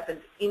only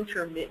happens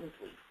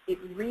intermittently, it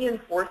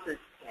reinforces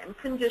and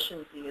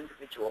conditions the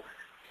individual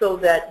so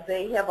that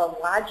they have a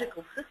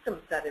logical system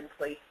set in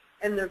place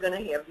and they're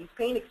going to have these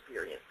pain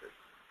experiences.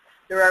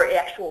 There are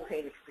actual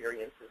pain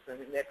experiences, and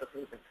that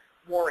doesn't even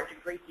warrant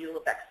a great deal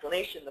of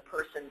explanation. The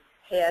person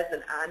has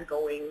an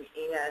ongoing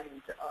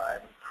and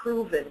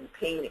proven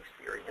pain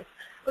experience.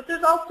 But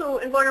there's also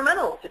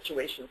environmental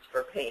situations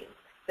for pain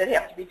that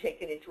have to be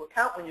taken into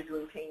account when you're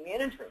doing pain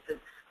management. And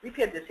we've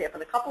had this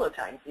happen a couple of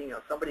times. You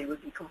know, somebody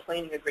would be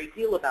complaining a great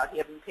deal about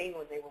having pain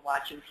when they were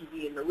watching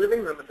TV in the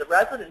living room of the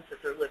residence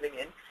that they're living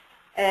in.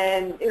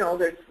 And, you know,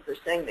 they're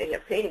saying they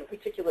have pain in a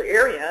particular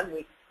area, and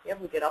we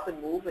get up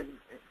and move and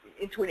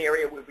into an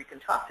area where we can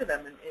talk to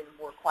them in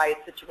a more quiet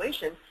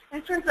situation.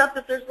 And it turns out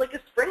that there's like a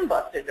spring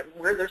busted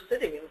where they're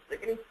sitting, and they're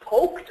getting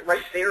poked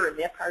right there in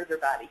that part of their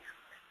body.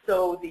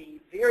 So the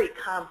very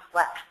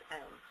complex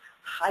and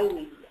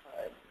highly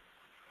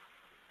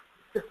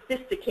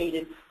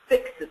sophisticated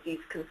fix that these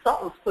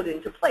consultants put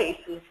into place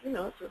is, you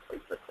know, to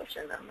replace the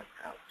cushion on the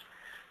couch.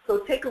 So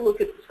take a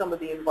look at some of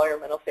the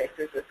environmental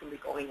factors that can be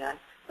going on.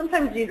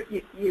 Sometimes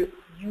you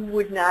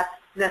would not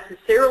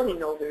necessarily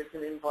know there's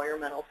an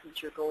environmental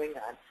feature going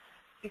on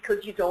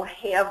because you don't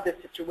have the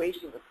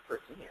situation that the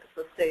person has.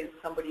 Let's say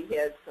somebody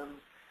has some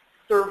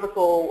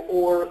cervical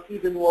or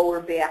even lower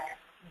back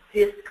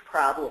disc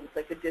problems,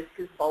 like a disc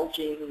is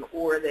bulging,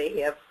 or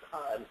they have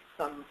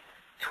some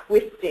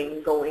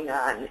twisting going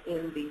on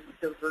in the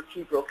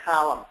vertebral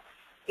column.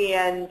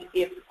 And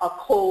if a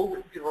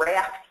cold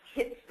draft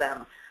hits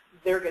them,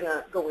 they're going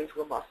to go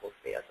into a muscle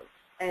spasm.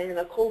 And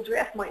a cold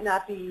draft might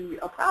not be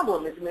a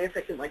problem. As a matter of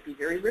fact, it might be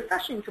very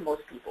refreshing to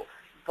most people.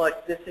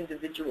 But this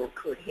individual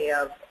could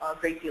have a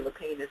great deal of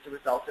pain as a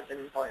result of an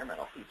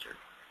environmental feature.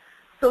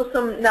 So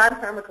some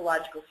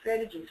non-pharmacological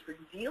strategies for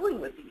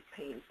dealing with these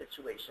pain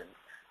situations.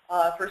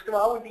 First of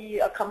all would be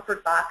a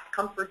comfort box,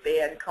 comfort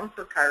bed,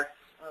 comfort carts.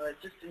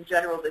 Just in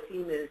general, the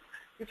theme is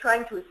you're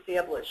trying to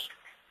establish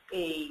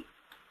a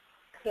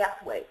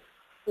pathway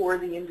for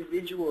the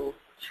individual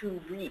to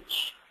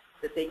reach,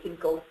 that they can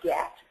go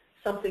get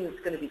something that's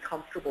going to be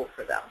comfortable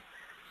for them.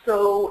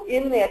 So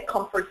in that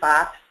comfort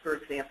box, for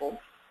example,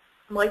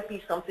 might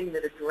be something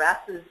that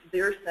addresses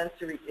their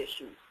sensory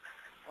issues.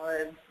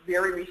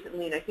 Very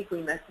recently, and I think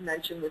we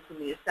mentioned this in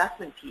the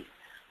assessment piece,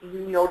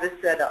 we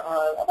noticed that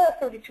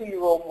about a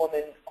 32-year-old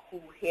woman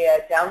who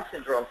had Down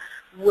syndrome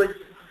was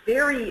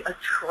very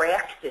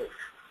attracted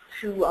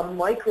to a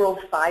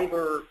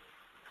microfiber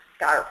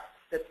scarf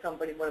that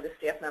one of the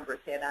staff members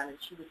had on, and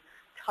she was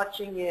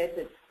touching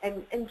it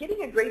and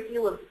getting a great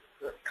deal of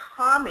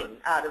calming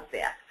out of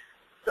that.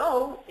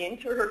 So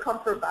into her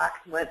comfort box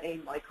went a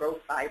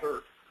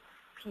microfiber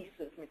piece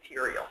of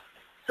material.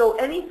 So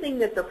anything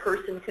that the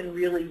person can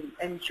really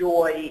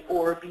enjoy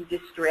or be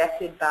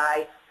distracted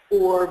by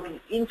or be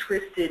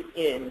interested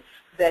in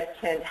that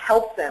can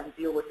help them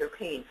deal with their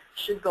pain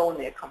should go in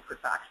their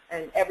comfort box.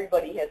 And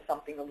everybody has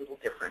something a little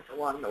different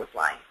along those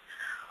lines.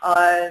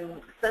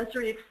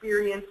 Sensory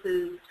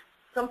experiences,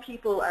 some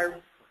people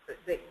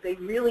they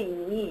really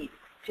need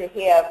to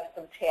have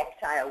some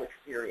tactile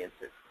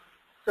experiences.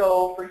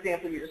 So, for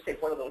example, you just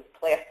take one of those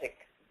plastic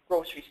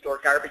grocery store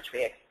garbage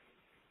bags,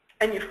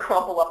 and you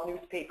crumple up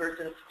newspapers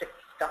and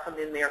stuff them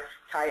in there,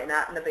 tie a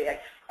knot in the bag,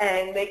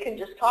 and they can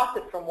just toss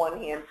it from one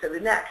hand to the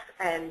next.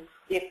 And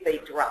if they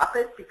drop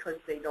it because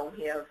they don't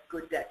have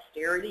good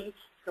dexterity,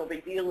 it's no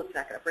big deal. It's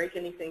not going to break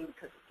anything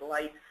because it's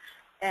light.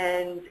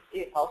 And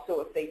also,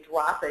 if they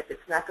drop it,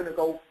 it's not going to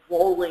go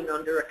rolling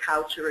under a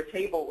couch or a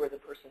table where the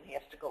person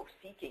has to go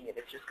seeking it.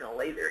 It's just going to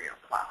lay there,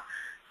 plop.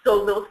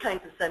 So those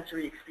kinds of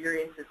sensory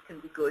experiences can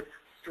be good.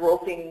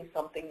 Stroking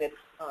something that's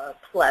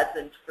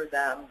pleasant for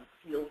them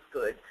feels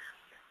good.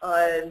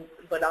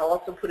 But I'll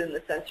also put in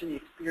the sensory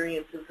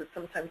experiences that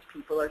sometimes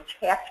people are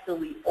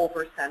tactily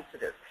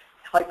oversensitive,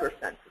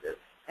 hypersensitive,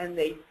 and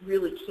they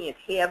really can't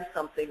have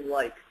something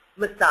like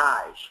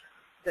massage,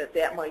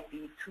 that might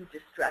be too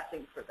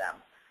distressing for them.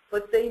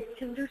 But they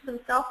can do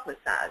some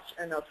self-massage,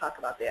 and I'll talk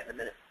about that in a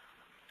minute.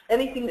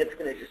 Anything that's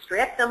going to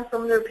distract them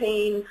from their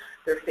pain,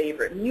 their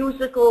favorite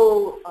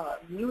musical,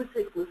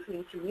 music,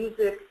 listening to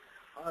music.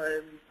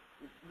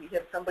 We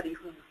have somebody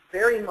who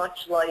very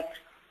much likes,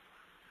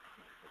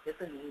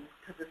 because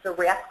it's a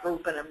rap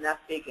group and I'm not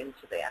big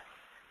into that.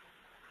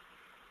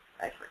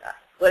 I forgot.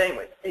 But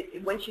anyway,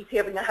 when she's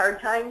having a hard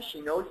time,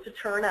 she knows to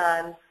turn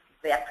on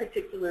that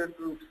particular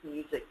group's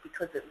music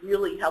because it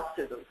really helps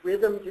her. The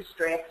rhythm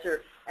distracts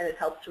her and it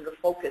helps her to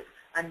focus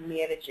on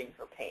managing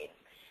her pain.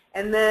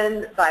 And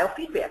then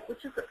biofeedback,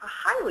 which is a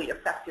highly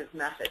effective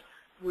method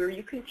where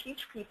you can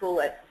teach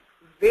people at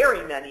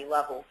very many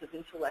levels of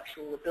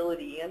intellectual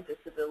ability and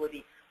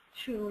disability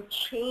to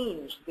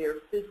change their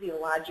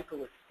physiological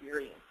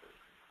experiences.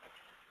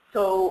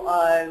 So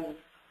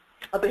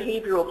a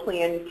behavioral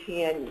plan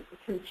can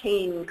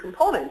contain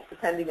components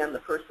depending on the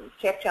person's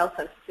tactile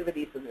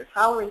sensitivities and their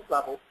tolerance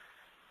levels.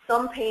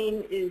 Some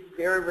pain is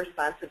very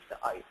responsive to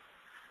ice.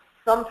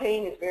 Some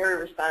pain is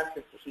very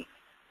responsive to heat.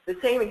 The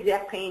same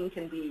exact pain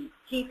can be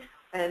heat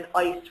and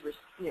ice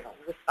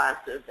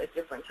responsive at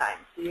different times.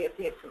 So you have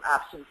to have some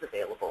options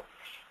available.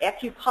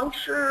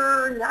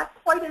 Acupuncture, not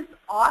quite as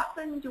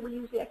often do we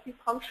use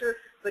acupuncture,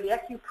 but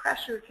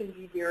acupressure can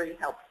be very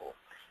helpful.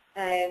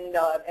 And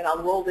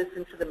I'll roll this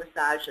into the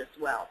massage as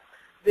well.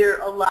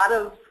 There are a lot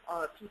of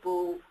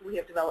people who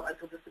have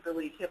developmental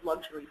disabilities have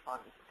luxury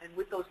funds, and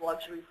with those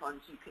luxury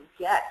funds you can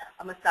get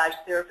a massage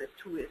therapist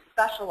who is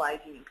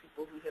specializing in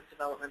people who have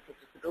developmental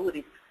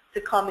disabilities to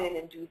come in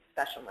and do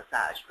special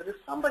massage. But if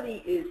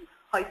somebody is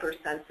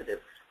hypersensitive,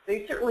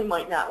 they certainly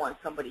might not want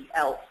somebody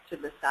else to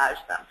massage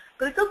them.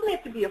 But it doesn't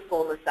have to be a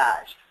full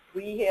massage.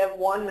 We have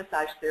one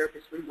massage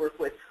therapist we work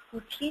with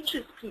who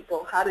teaches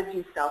people how to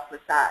do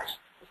self-massage,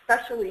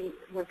 especially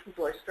when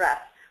people are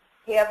stressed.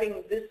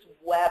 Having this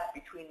web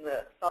between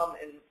the thumb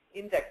and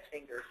index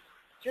finger,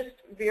 just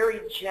very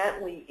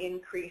gently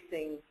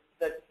increasing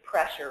the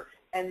pressure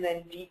and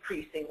then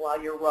decreasing while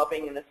you're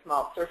rubbing in a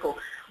small circle,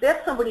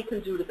 that somebody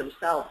can do to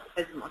themselves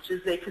as much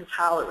as they can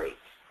tolerate.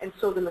 And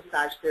so the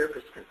massage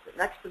therapist can sit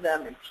next to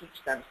them and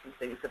teach them some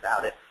things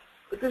about it.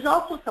 But there's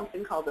also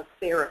something called a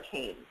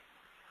TheraCane.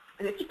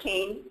 And it's a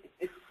cane.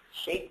 It's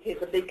shaped, it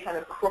has a big kind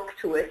of crook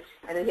to it,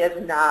 and it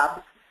has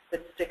knobs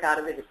that stick out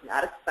of it. It's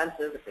not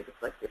expensive. I think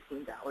it's like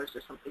 $15 or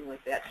something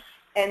like that.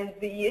 And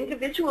the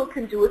individual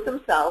can do it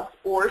themselves,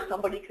 or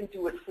somebody can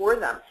do it for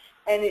them.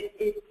 And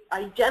it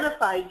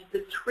identifies the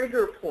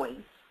trigger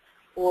points,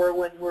 or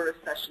when we're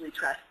especially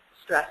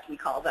stressed, we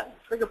call them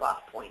trigger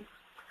box points,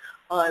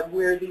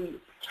 where the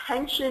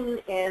tension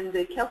and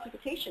the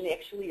calcification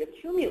actually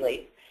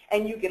accumulate,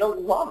 and you get a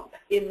lump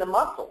in the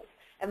muscles.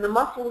 And the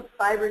muscle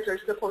fibers are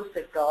supposed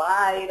to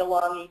glide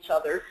along each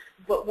other,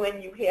 but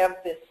when you have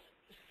this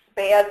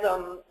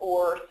spasm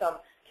or some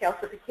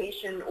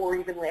calcification or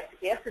even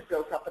lactic acid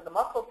built up in the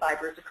muscle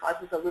fibers, it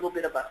causes a little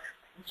bit of a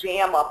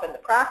jam up in the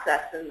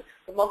process, and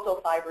the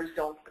muscle fibers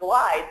don't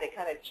glide, they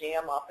kind of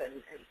jam up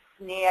and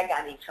snag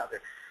on each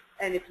other.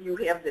 And if you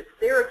have this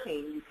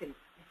Theracane, you can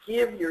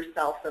give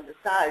yourself a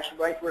massage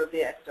right where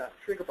that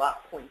trigger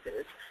block point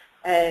is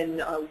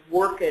and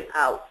work it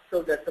out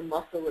so that the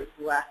muscle is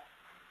less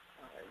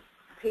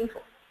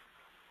painful.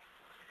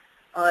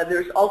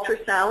 There's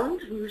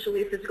ultrasound.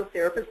 Usually a physical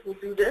therapist will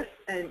do this,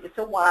 and it's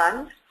a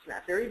wand. It's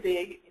not very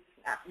big.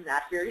 It's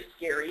not very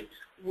scary,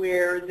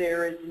 where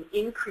there is an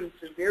increase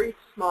of very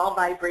small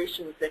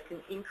vibrations that can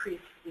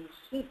increase the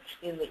heat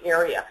in the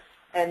area.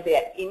 And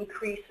that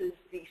increases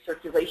the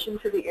circulation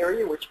to the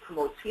area, which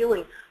promotes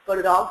healing, but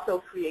it also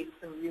creates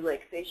some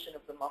relaxation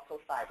of the muscle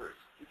fibers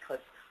because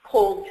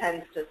cold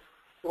tends to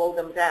slow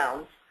them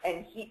down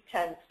and heat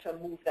tends to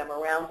move them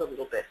around a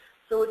little bit.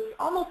 So it's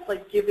almost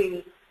like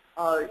giving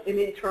an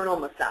internal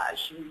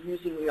massage. You're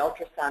using the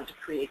ultrasound to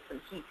create some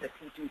heat if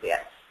you do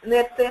that. And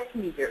that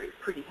can be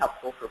pretty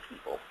helpful for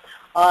people.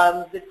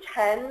 The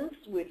TENS,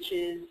 which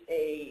is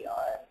a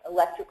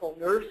electrical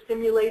nerve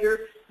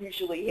stimulator,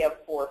 usually have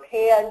 4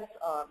 pads,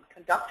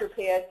 conductor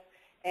pads,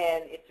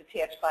 and it's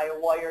attached by a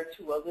wire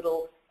to a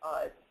little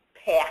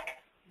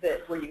pack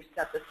where you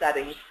set the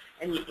settings,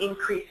 and you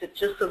increase it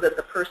just so that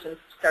the person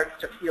starts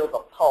to feel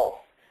the pulse.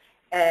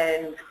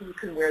 And you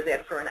can wear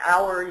that for an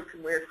hour, you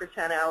can wear it for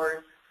 10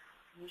 hours.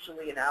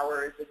 Usually an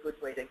hour is a good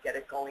way to get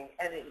it going,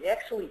 and it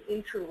actually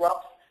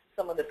interrupts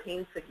some of the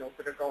pain signals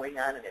that are going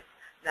on, and it's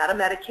not a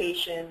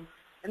medication.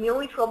 And the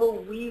only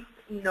trouble we've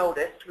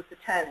noticed with the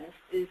TENS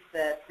is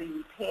that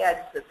the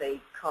pads that they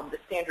come, the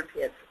standard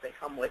pads that they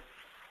come with,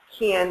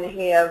 can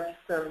have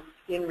some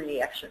skin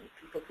reactions.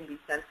 People can be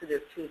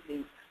sensitive to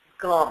the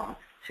gum,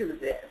 to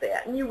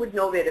that. And you would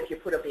know that if you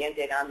put a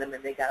Band-Aid on them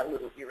and they got a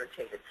little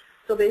irritated.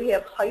 So they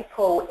have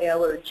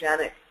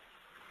hypoallergenic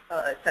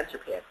sensor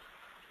pads.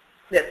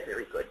 That's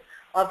very good.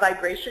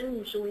 Vibration,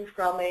 usually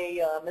from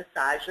a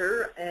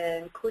massager,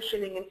 and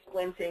cushioning and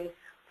splinting,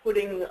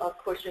 putting a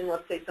cushion,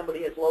 let's say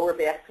somebody has lower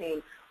back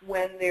pain,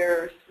 when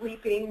they're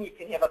sleeping, you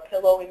can have a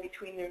pillow in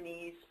between their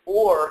knees,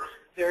 or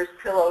there's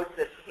pillows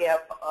that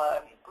have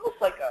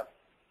almost like a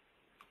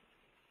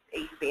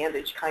ace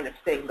bandage kind of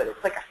thing, but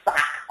it's like a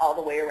sock all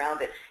the way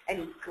around it, and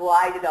you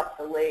glide it up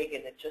the leg,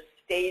 and it just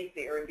stays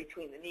there in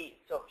between the knees.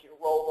 So if you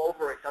roll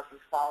over, it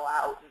doesn't fall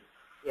out, and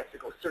you have to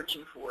go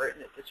searching for it,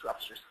 and it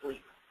disrupts your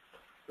sleep.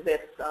 So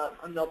that's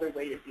another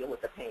way to deal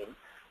with the pain.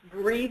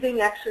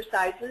 Breathing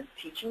exercises,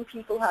 teaching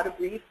people how to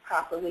breathe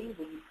properly.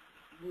 We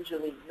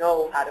usually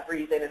know how to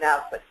breathe in and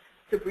out, but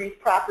to breathe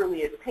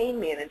properly as pain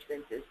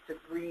management is to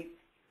breathe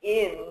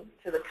in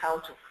to the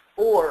count of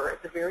 4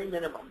 at the very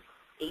minimum.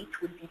 8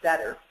 would be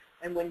better.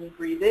 And when you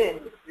breathe in,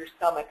 your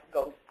stomach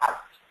goes out.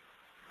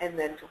 And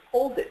then to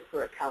hold it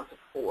for a count of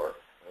 4 or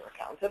a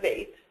count of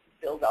 8,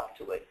 build up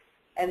to it.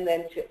 And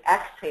then to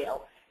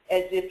exhale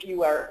as if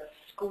you are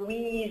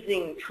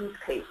squeezing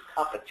toothpaste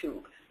up a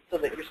tube, so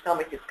that your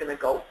stomach is going to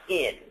go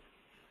in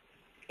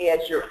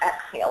as you're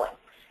exhaling.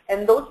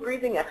 And those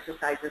breathing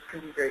exercises can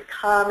be very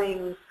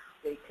calming.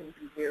 They can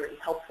be very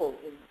helpful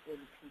in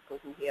people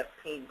who have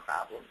pain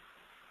problems.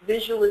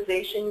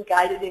 Visualization,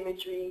 guided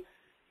imagery,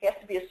 has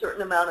to be a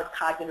certain amount of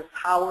cognitive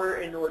power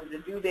in order to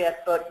do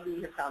that, but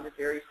we have found it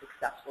very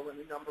successful in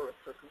a number of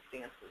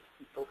circumstances.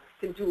 People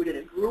can do it in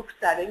a group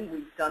setting.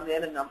 We've done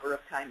that a number of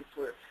times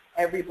where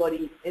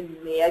everybody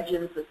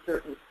imagines a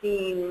certain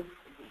scene.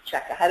 We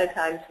check ahead of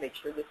time to make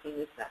sure the scene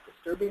is not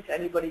disturbing to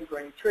anybody for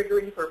any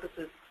triggering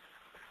purposes.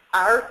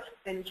 Art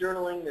and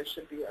journaling, there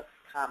should be a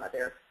comma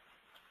there.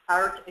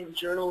 Art and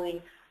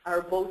journaling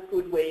are both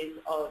good ways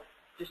of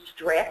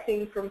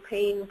distracting from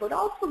pain, but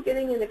also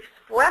getting an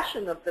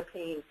expression of the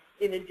pain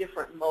in a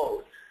different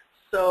mode.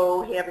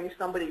 So having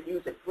somebody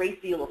use a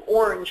great deal of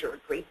orange or a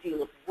great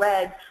deal of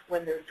red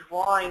when they're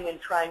drawing and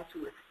trying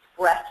to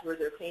express where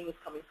their pain is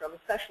coming from,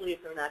 especially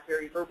if they're not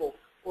very verbal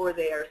or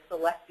they are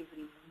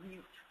selectively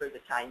mute for the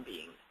time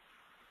being.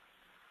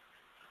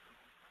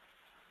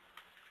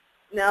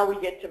 Now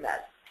we get to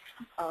meds.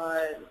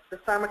 The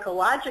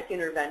pharmacologic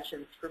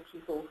interventions for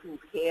people who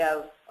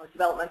have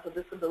developmental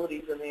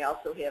disabilities and they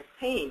also have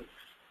pain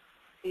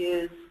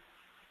is,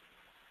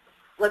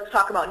 let's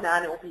talk about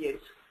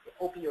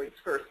non-opioids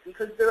first,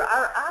 because there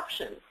are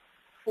options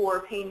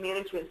for pain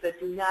management that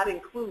do not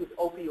include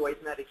opioid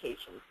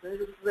medications.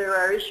 There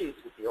are issues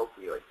with the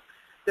opioids.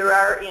 There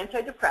are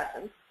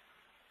antidepressants.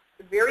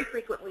 Very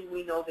frequently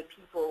we know that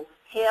people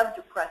have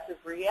depressive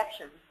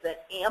reactions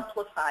that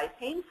amplify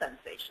pain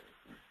sensations.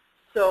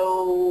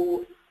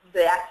 So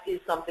that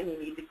is something you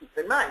need to keep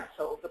in mind.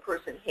 So if the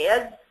person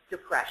has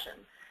depression,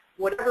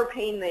 whatever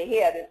pain they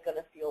had is going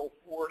to feel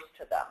worse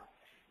to them.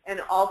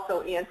 And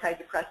also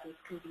antidepressants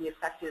can be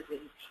effective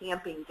in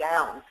tamping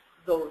down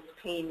those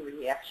pain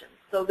reactions.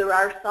 So there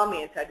are some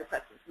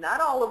antidepressants. Not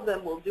all of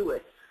them will do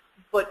it,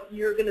 but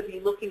you're going to be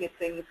looking at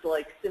things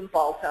like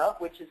Cymbalta,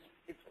 which is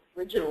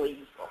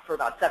originally, well, for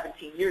about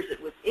 17 years,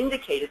 it was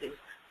indicated as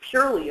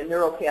purely a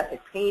neuropathic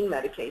pain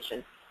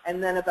medication.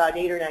 And then about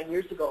 8 or 9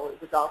 years ago, it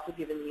was also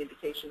given the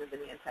indication of an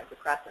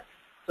antidepressant.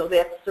 So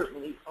that's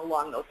certainly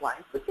along those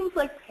lines. But things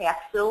like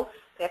Paxil.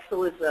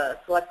 Paxil is a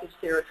selective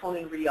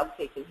serotonin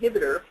reuptake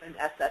inhibitor, an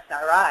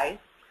SSRI,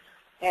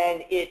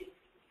 and it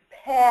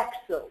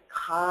Paxil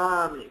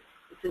calming.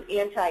 It's an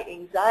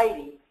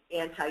anti-anxiety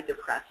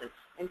antidepressant.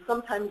 And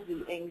sometimes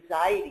the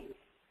anxiety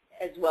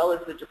as well as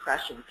the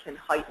depression can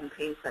heighten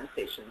pain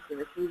sensations. And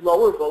if you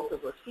lower both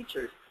of those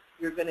features,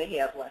 you're going to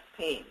have less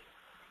pain.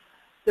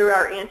 There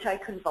are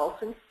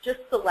anticonvulsants, just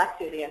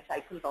selected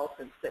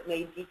anticonvulsants that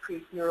may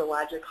decrease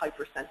neurologic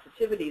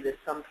hypersensitivity that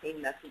some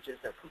pain messages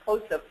are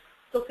composed of.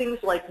 So things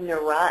like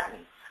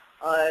Neurontin.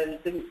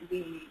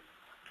 The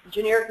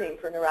generic name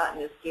for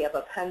Neurontin is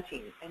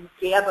gabapentin, and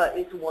GABA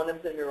is one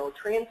of the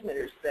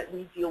neurotransmitters that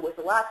we deal with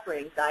a lot for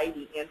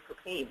anxiety and for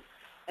pain.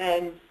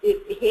 And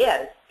it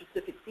has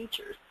specific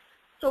features.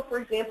 So for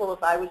example,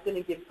 if I was going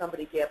to give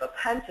somebody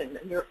gabapentin,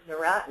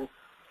 Neurontin,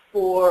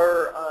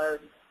 for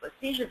a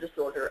seizure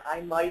disorder,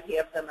 I might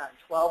have them on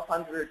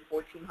 1,200,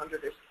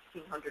 1,400, or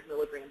 1,600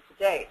 milligrams a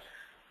day.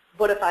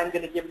 But if I'm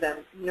going to give them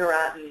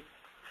Neurontin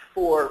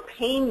for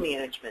pain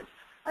management,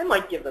 I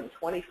might give them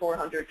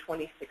 2,400,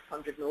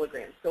 2,600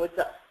 milligrams. So it's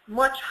a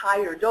much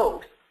higher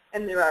dose,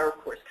 and there are, of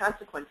course,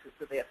 consequences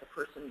to that. The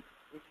person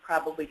is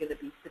probably going to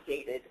be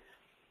sedated,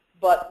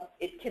 but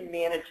it can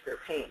manage their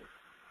pain.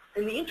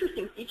 And the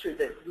interesting feature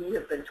that we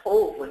have been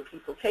told when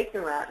people take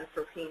Neurontin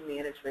for pain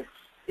management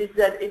is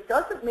that it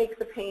doesn't make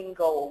the pain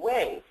go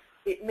away.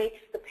 It makes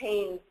the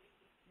pain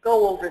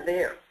go over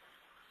there.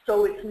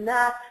 So it's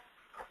not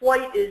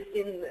quite as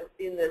in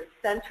the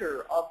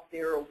center of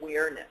their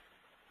awareness.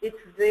 It's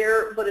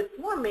there, but it's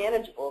more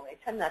manageable, and they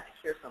tend not to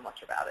care so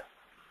much about it.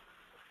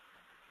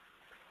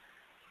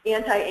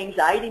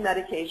 Anti-anxiety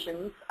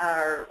medications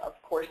are,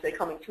 of course, they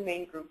come in two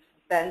main groups,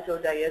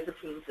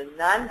 benzodiazepines and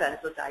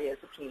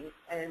non-benzodiazepines.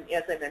 And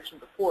as I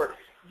mentioned before,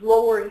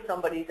 lowering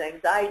somebody's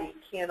anxiety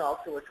can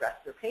also address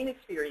their pain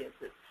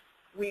experiences.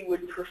 We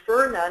would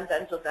prefer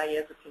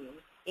non-benzodiazepines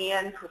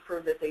and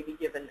prefer that they be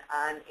given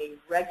on a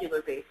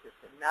regular basis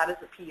and not as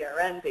a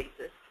PRN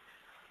basis.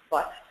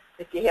 But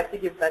if you have to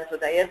give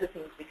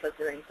benzodiazepines because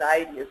their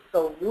anxiety is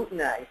so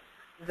routinized,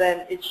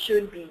 then it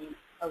should be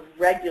a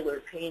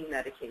regular pain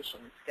medication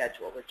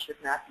schedule. It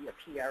should not be a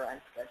PRN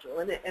schedule,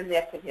 and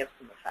that can have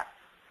some effect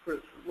for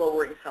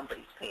lowering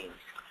somebody's pain.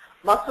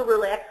 Muscle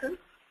relaxants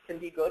can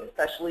be good,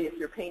 especially if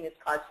your pain is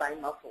caused by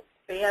muscle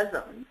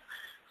spasms.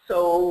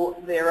 So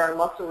there are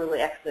muscle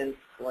relaxants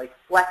like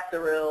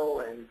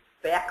Flexeril and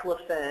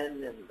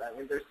Baclofen, and I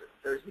mean,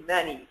 there's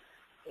many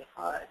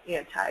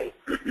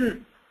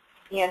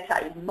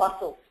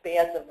anti-muscle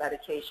spasm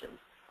medications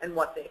and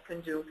what they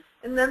can do.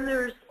 And then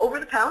there's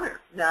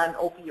over-the-counter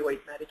non-opioid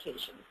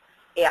medications.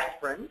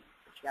 Aspirin,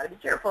 but you got to be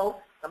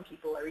careful. Some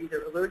people are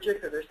either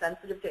allergic or they're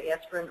sensitive to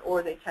aspirin,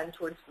 or they tend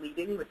towards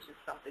bleeding, which is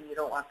something you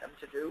don't want them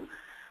to do.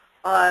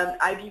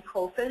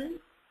 Ibuprofen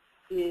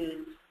is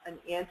an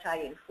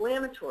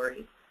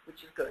anti-inflammatory,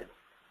 which is good.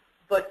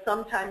 But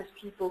sometimes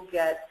people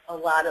get a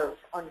lot of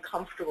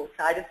uncomfortable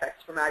side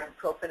effects from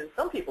ibuprofen, and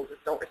some people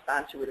just don't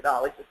respond to it at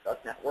all. It just does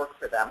not work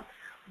for them.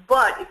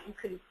 But if you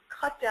can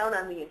cut down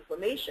on the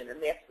inflammation,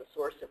 and that's the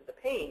source of the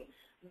pain,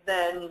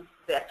 then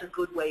that's a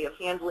good way of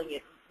handling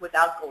it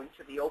without going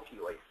to the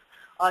opioids.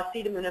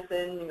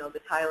 Acetaminophen,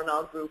 the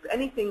Tylenol group,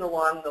 anything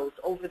along those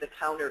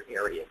over-the-counter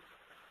areas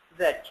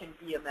that can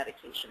be a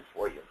medication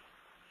for you.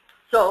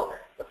 So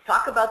let's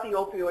talk about the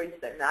opioids.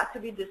 They're not to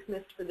be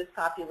dismissed for this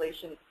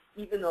population,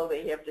 even though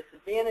they have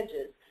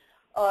disadvantages.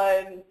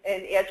 And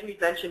as we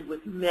mentioned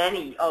with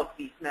many of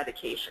these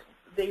medications,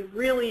 they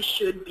really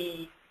should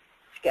be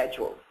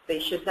scheduled. They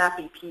should not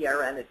be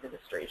PRN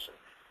administration.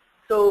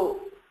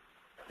 So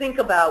think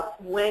about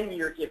when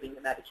you're giving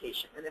the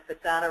medication, and if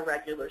it's on a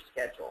regular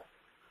schedule.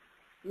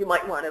 You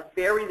might want to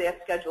vary that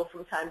schedule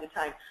from time to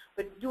time,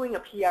 but doing a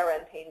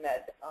PRN pain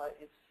med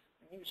is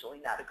usually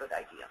not a good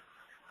idea.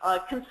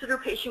 Consider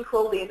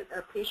patient-controlled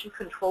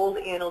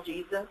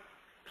analgesia,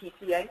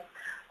 PCA,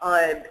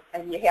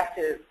 and you have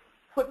to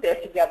put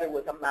that together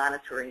with a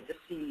monitoring to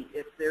see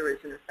if there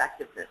is an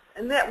effectiveness.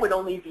 And that would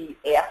only be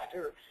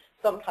after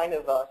some kind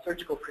of a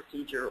surgical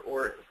procedure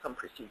or some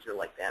procedure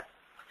like that.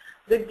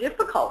 The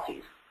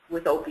difficulties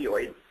with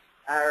opioids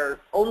are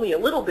only a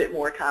little bit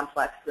more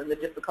complex than the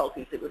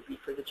difficulties it would be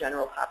for the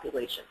general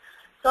population.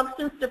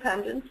 Substance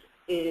dependence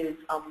is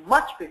a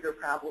much bigger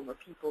problem of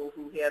people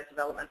who have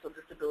developmental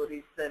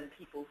disabilities than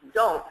people who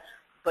don't,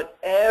 but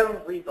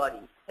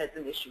everybody has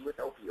an issue with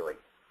opioids.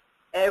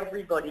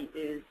 Everybody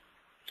is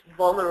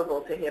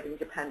vulnerable to having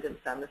dependence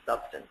on the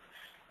substance.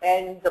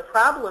 And the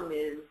problem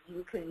is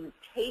you can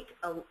take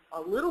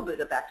a little bit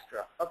of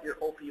extra of your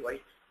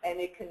opioid, and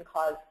it can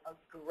cause a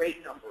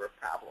great number of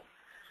problems.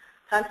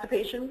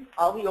 Constipation,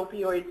 all the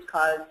opioids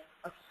cause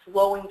a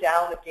slowing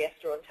down of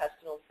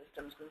gastrointestinal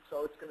systems, and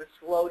so it's going to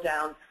slow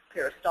down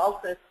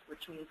peristalsis,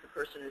 which means the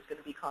person is going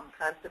to become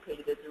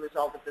constipated as a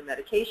result of the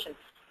medication.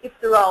 If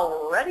they're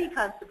already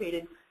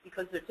constipated,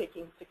 because they're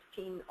taking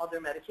 16 other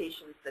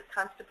medications that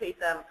constipate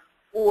them,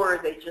 or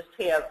they just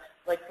have,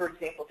 like for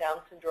example, Down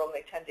syndrome,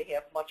 they tend to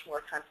have much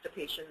more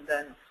constipation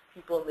than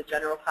people in the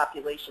general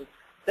population.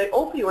 The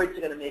opioids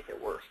are going to make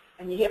it worse,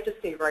 and you have to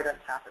stay right on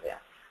top of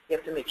that. You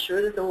have to make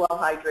sure that they're well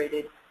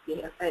hydrated,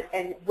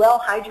 and well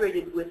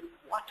hydrated with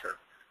water,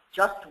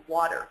 just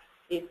water.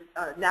 It's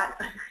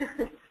not,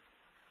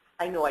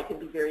 I know I can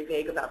be very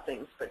vague about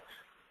things, but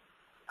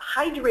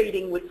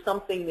hydrating with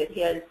something that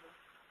has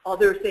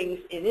other things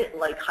in it,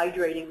 like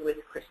hydrating with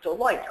Crystal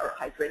Light, or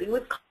hydrating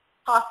with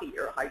coffee,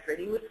 or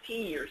hydrating with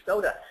tea or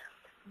soda,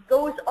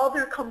 those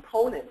other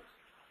components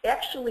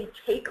actually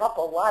take up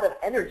a lot of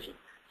energy.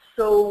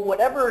 So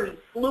whatever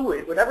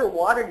fluid, whatever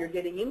water you're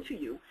getting into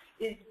you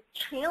is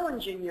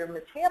challenging your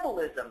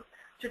metabolism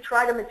to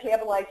try to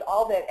metabolize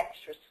all that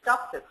extra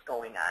stuff that's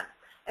going on.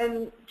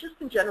 And just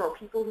in general,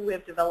 people who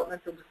have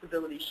developmental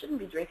disabilities shouldn't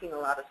be drinking a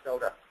lot of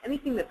soda,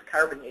 anything that's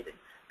carbonated,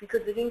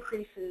 because it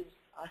increases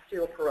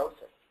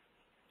osteoporosis.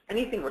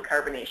 Anything with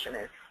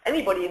carbonation is.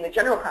 Anybody in the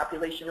general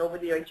population over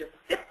the age of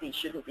 50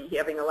 shouldn't be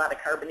having a lot of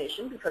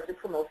carbonation because it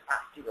promotes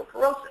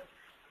osteoporosis.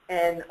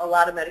 And a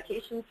lot of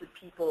medications that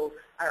people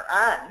are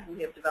on who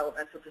have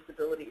developmental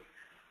disabilities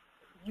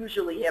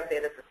usually have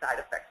that as a side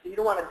effect. So you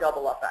don't want to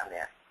double up on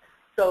that.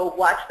 So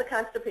watch the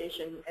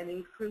constipation and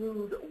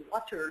include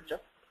water,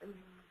 just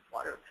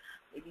water,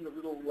 maybe a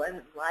little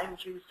lime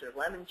juice or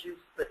lemon juice,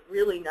 but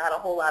really not a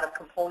whole lot of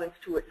components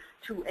to it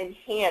to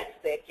enhance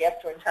that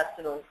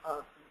gastrointestinal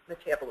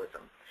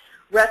metabolism.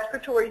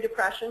 Respiratory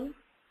depression,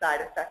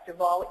 side effect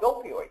of all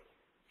opioids,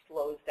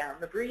 slows down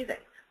the breathing.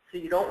 So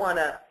you don't want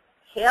to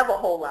have a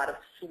whole lot of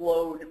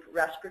slowed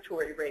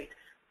respiratory rate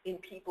in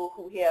people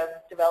who have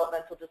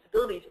developmental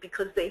disabilities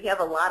because they have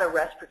a lot of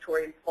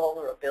respiratory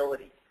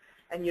vulnerability.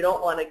 And you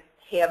don't want to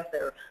have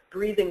their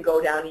breathing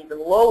go down even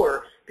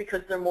lower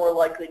because they're more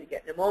likely to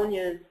get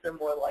pneumonias, they're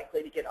more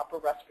likely to get upper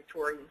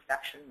respiratory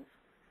infections.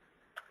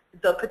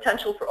 The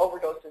potential for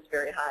overdose is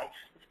very high,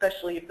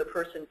 especially if the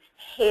person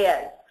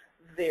has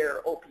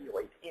their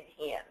opioid in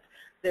hand.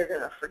 They're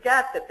going to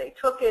forget that they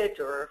took it,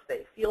 or if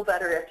they feel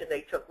better after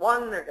they took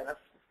one, they're going to,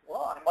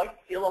 well, I might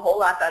feel a whole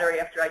lot better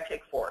after I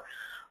take 4.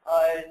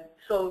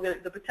 So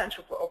the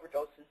potential for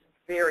overdose is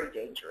very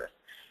dangerous.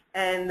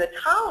 And the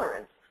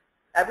tolerance,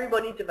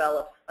 everybody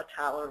develops a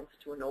tolerance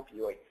to an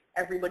opioid.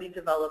 Everybody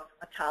develops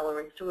a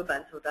tolerance to a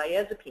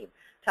benzodiazepine.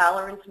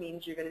 Tolerance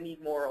means you're going to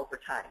need more over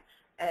time.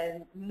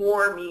 And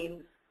more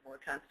means more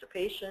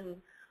constipation,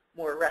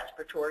 more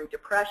respiratory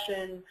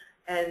depression,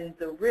 and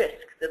the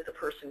risk that the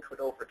person could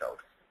overdose.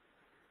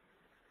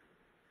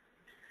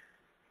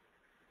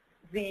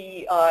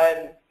 The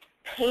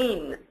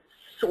pain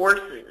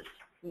sources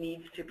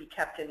needs to be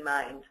kept in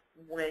mind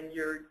when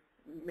you're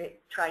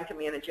trying to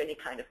manage any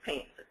kind of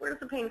pain. Where does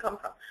the pain come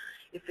from?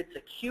 If it's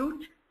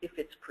acute, if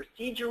it's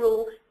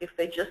procedural, if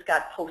they just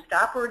got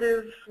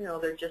post-operative, you know,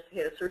 they just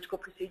had a surgical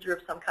procedure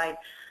of some kind,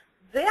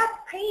 that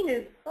pain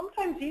is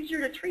sometimes easier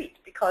to treat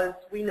because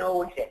we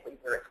know exactly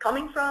where it's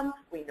coming from,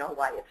 we know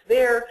why it's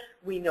there,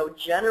 we know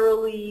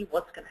generally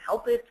what's going to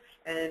help it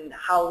and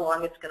how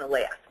long it's going to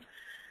last.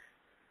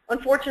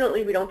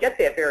 Unfortunately, we don't get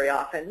that very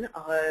often.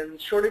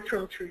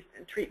 Shorter-term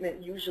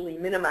treatment usually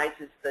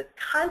minimizes the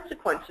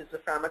consequences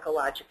of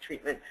pharmacologic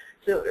treatment,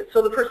 so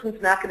the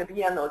person's not going to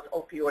be on those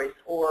opioids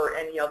or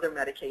any other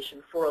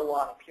medication for a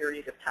long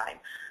period of time.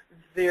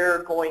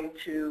 They're going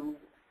to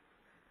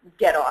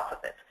get off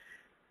of it.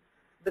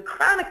 The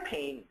chronic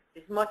pain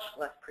is much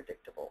less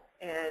predictable,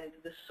 and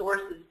the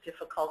source is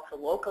difficult to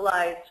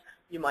localize.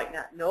 You might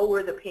not know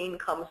where the pain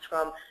comes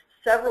from.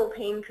 Several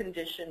pain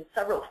conditions,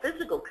 several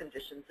physical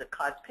conditions that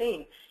cause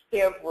pain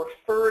have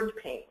referred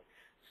pain.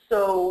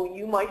 So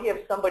you might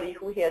have somebody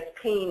who has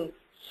pain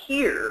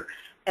here,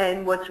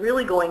 and what's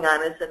really going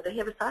on is that they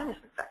have a sinus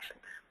infection,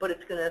 but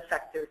it's going to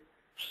affect their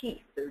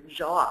teeth, their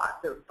jaw,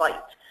 their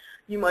bite.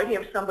 You might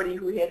have somebody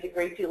who has a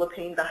great deal of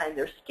pain behind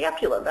their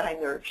scapula,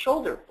 behind their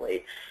shoulder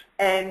blade,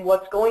 and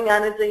what's going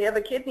on is they have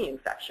a kidney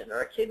infection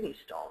or a kidney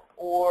stone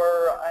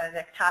or an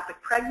ectopic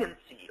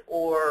pregnancy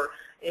or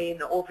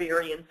an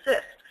ovarian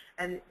cyst.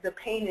 And the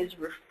pain is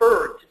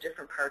referred to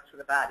different parts of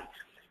the body.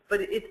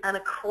 But it's on a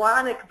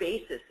chronic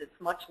basis,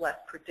 it's much less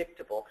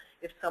predictable.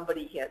 If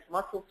somebody has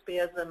muscle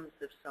spasms,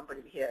 if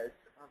somebody has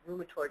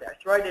rheumatoid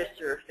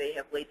arthritis, or if they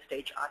have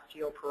late-stage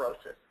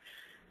osteoporosis.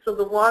 So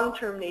the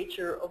long-term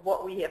nature of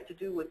what we have to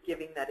do with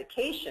giving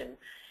medication,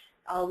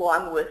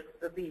 along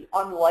with the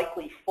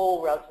unlikely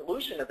full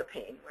resolution of the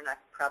pain, we're not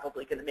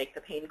probably going to make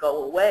the pain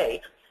go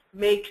away,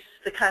 makes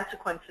the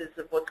consequences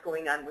of what's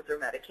going on with their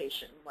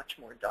medication much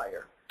more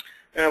dire.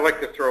 And I'd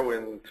like to throw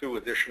in 2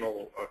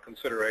 additional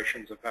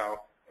considerations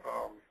about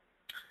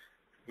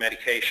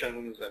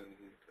medications and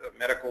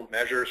medical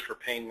measures for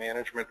pain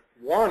management.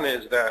 One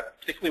is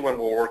that, particularly when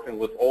we're working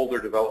with older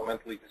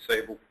developmentally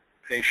disabled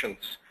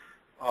patients,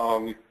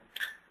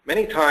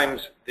 many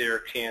times there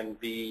can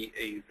be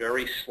a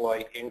very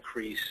slight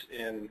increase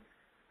in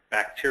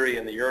bacteria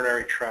in the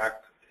urinary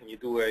tract, and you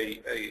do a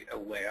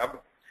lab,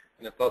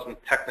 and it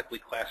doesn't technically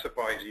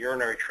classify as a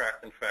urinary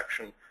tract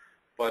infection,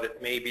 but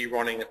it may be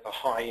running at the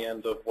high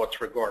end of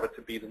what's regarded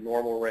to be the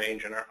normal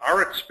range. And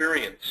our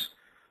experience,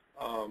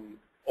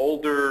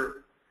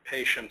 older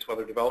patients,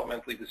 whether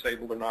developmentally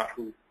disabled or not,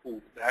 who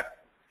that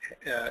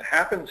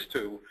happens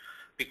to,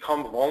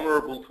 become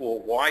vulnerable to a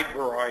wide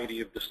variety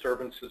of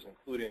disturbances,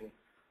 including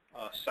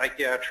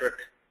psychiatric,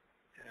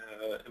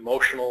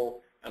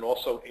 emotional, and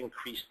also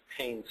increased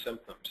pain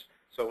symptoms.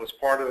 So as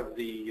part of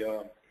the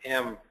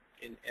M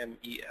in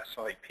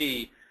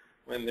MESIP,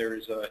 when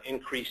there's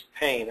increased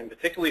pain, and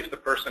particularly if the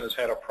person has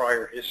had a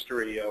prior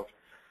history of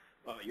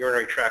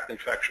urinary tract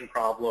infection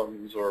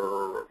problems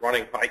or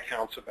running high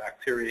counts of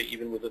bacteria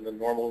even within the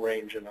normal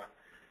range in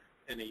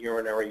a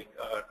urinary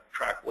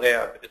tract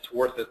lab, it's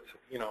worth it,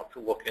 to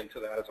look into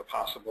that as a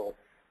possible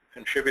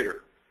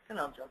contributor. And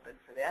I'll jump in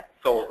for that.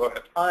 So go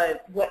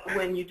ahead.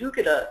 When you do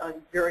get a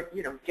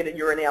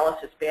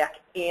urinalysis back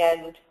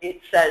and it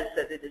says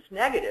that it is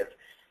negative,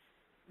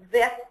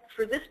 that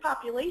for this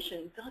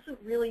population doesn't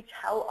really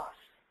tell us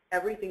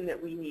everything that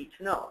we need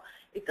to know.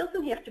 It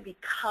doesn't have to be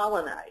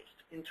colonized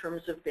in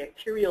terms of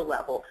bacterial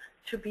level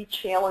to be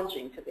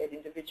challenging to that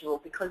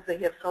individual because they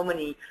have so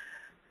many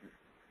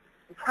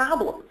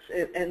problems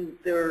and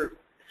their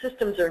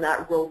systems are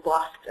not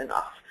robust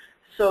enough.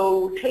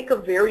 So take a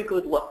very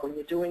good look when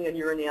you're doing a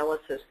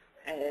urinalysis,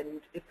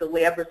 and if the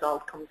lab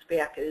result comes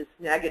back as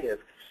negative,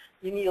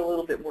 you need a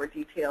little bit more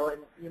detail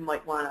and you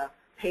might want to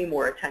pay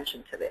more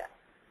attention to that.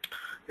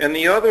 And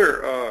the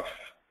other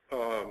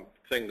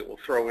thing that we'll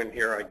throw in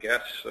here, I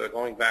guess,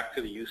 going back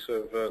to the use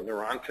of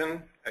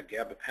Neurontin,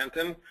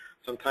 gabapentin,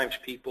 sometimes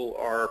people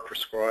are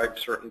prescribed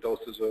certain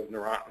doses of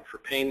Neurontin for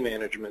pain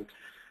management,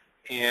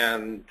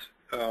 and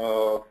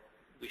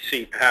we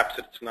see perhaps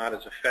it's not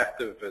as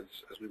effective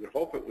as we would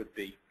hope it would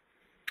be.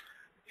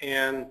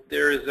 And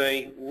there is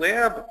a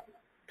lab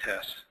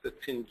test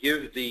that can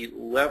give the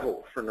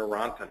level for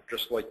Neurontin,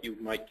 just like you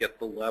might get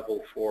the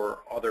level for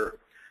other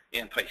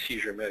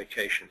anti-seizure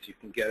medications. You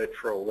can get it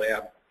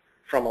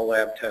from a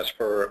lab test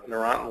for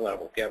Neurontin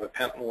level,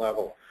 gabapentin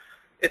level.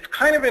 It's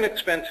kind of an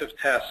expensive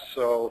test,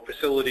 so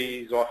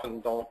facilities often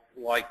don't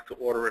like to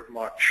order it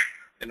much.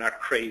 They're not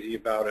crazy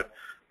about it.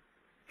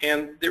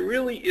 And there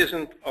really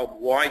isn't a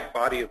wide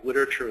body of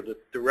literature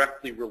that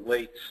directly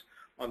relates,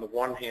 on the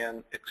one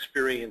hand,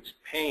 experienced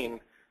pain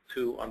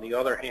to, on the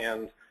other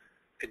hand,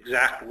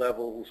 exact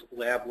levels,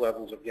 lab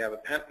levels of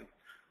gabapentin.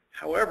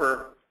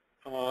 However,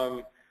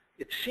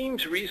 it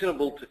seems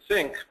reasonable to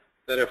think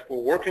that if we're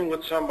working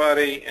with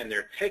somebody and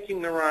they're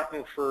taking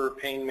Neurontin for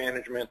pain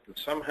management and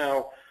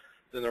somehow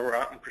the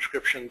Neurontin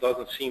prescription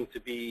doesn't seem to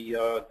be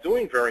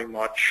doing very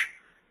much,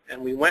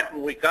 and we went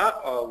and we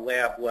got a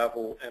lab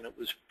level and it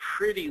was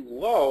pretty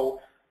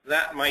low,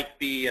 that might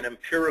be an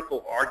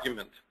empirical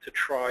argument to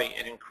try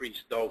an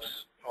increased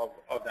dose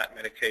of that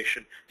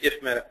medication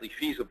if medically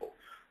feasible.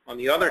 On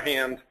the other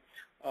hand,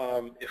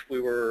 if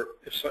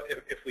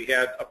we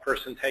had a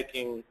person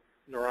taking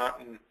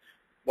Neurontin,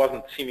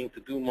 wasn't seeming to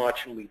do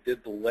much, and we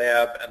did the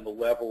lab and the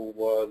level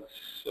was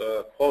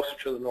closer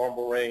to the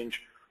normal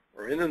range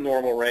or in the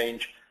normal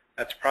range,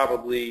 that's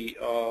probably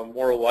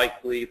more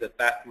likely that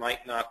that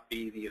might not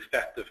be the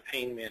effective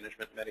pain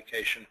management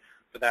medication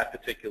for that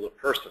particular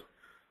person.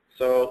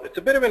 So it's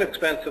a bit of an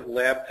expensive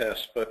lab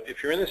test, but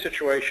if you're in a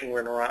situation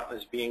where Neurontin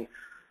is being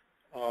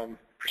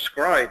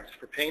prescribed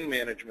for pain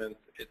management,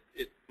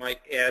 it might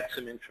add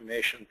some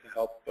information to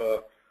help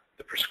the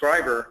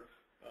prescriber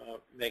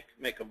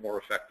make a more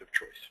effective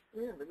choice.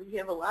 Yeah, we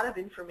have a lot of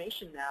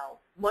information now,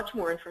 much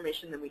more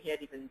information than we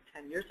had even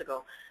 10 years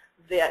ago,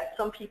 that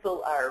some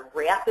people are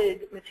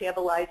rapid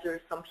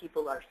metabolizers, some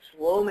people are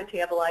slow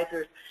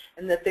metabolizers,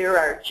 and that there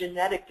are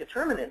genetic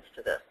determinants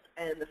to this.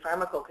 And the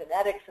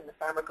pharmacokinetics and the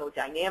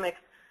pharmacodynamics,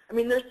 I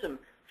mean, there's some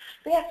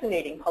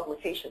fascinating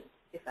publications,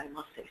 if I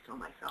must say so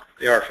myself.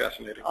 They are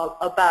fascinating.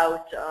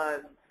 About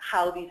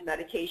how these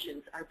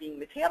medications are being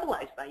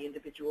metabolized by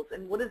individuals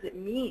and what does it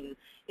mean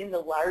in the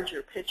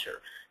larger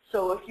picture.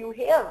 So if you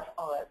have,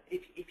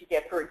 if you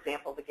get, for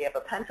example, the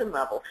gabapentin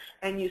level,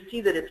 and you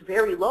see that it's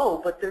very low,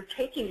 but they're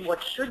taking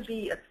what should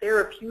be a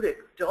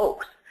therapeutic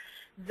dose,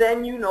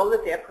 then you know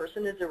that that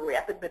person is a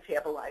rapid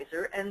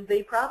metabolizer, and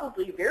they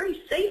probably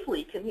very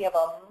safely can have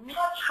a much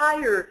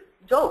higher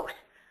dose,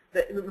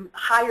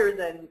 higher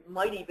than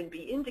might even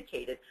be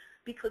indicated,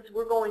 because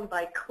we're going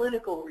by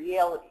clinical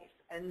realities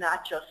and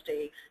not just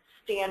a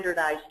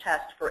standardized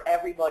test for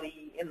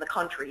everybody in the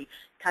country,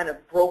 kind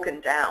of broken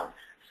down.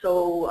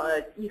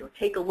 So,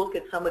 take a look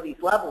at some of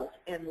these levels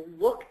and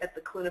look at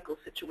the clinical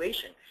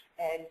situation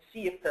and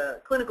see if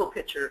the clinical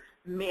picture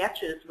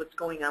matches what's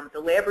going on with the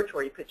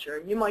laboratory picture.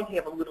 And you might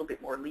have a little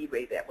bit more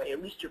leeway that way,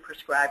 at least your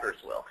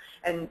prescribers will.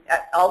 And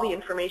all the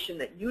information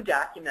that you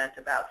document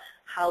about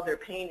how their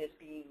pain is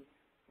being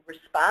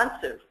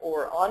responsive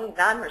or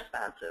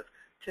non-responsive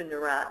to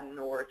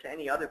Neurontin or to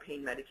any other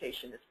pain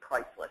medication is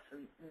priceless.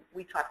 And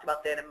we talked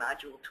about that in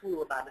Module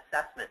 2 about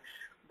assessment.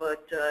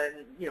 But,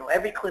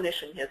 every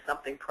clinician has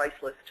something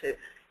priceless to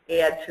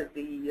add to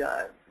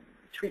the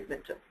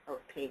treatment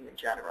of pain in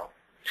general.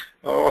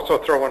 I'll also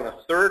throw in a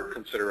third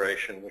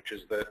consideration, which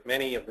is that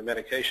many of the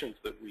medications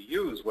that we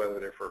use, whether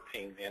they're for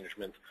pain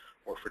management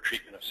or for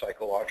treatment of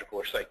psychological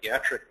or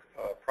psychiatric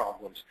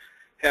problems,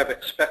 have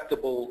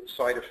expectable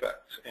side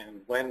effects.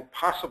 And when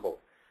possible,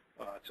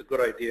 it's a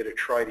good idea to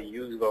try to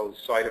use those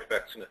side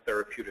effects in a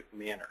therapeutic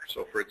manner.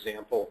 So for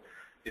example,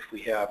 if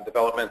we have a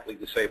developmentally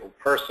disabled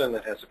person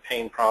that has a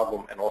pain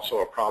problem and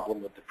also a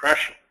problem with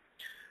depression,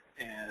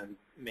 and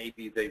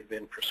maybe they've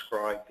been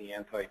prescribed the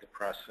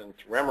antidepressant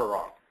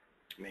Remeron,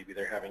 maybe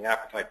they're having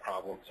appetite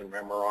problems, and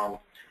Remeron,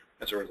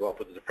 as a result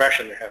of the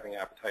depression, they're having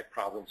appetite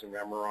problems, and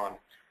Remeron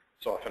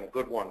is often a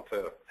good one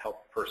to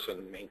help a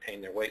person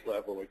maintain their weight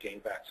level or gain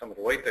back some of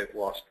the weight they've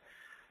lost.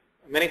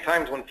 Many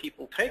times when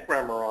people take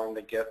Remeron,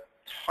 they get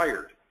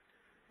tired.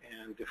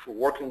 And if we're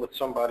working with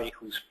somebody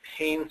whose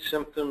pain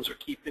symptoms are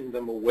keeping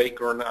them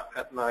awake or not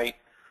at night,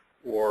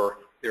 or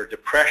their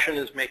depression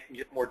is making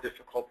it more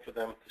difficult for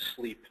them to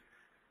sleep,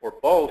 or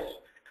both,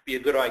 be a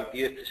good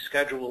idea to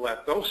schedule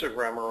that dose of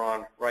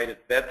Remeron right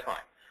at bedtime.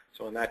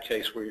 So in that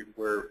case,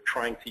 we're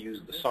trying to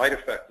use the side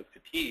effect of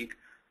fatigue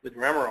with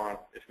Remeron,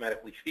 if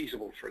medically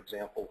feasible, for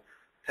example,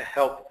 to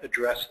help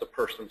address the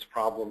person's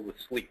problem with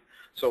sleep.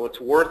 So it's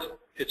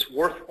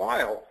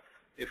worthwhile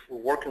if we're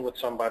working with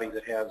somebody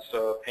that has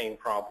a pain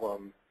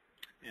problem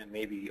and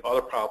maybe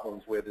other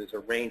problems where there's a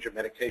range of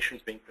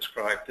medications being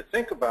prescribed, to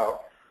think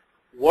about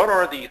what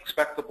are the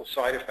expectable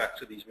side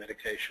effects of these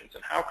medications,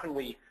 and how can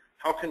we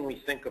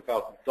think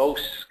about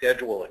dose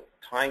scheduling,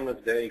 time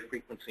of day,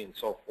 frequency, and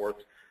so forth,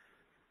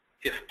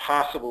 if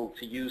possible,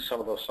 to use some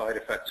of those side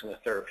effects in a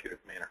therapeutic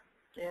manner.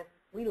 Yeah,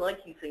 we like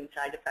using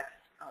side effects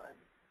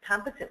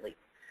competently.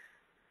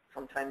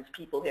 Sometimes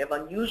people have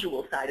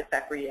unusual side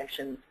effect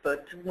reactions,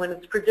 but when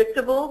it's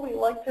predictable, we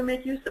like to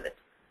make use of it.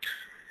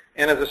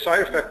 And as a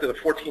side effect of the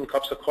 14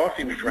 cups of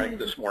coffee we drank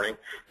this morning,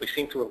 we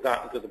seem to have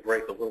gotten to the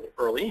break a little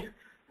early,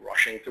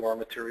 rushing through our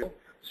material.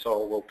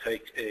 So we'll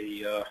take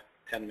a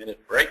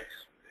 10-minute break,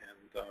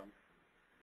 and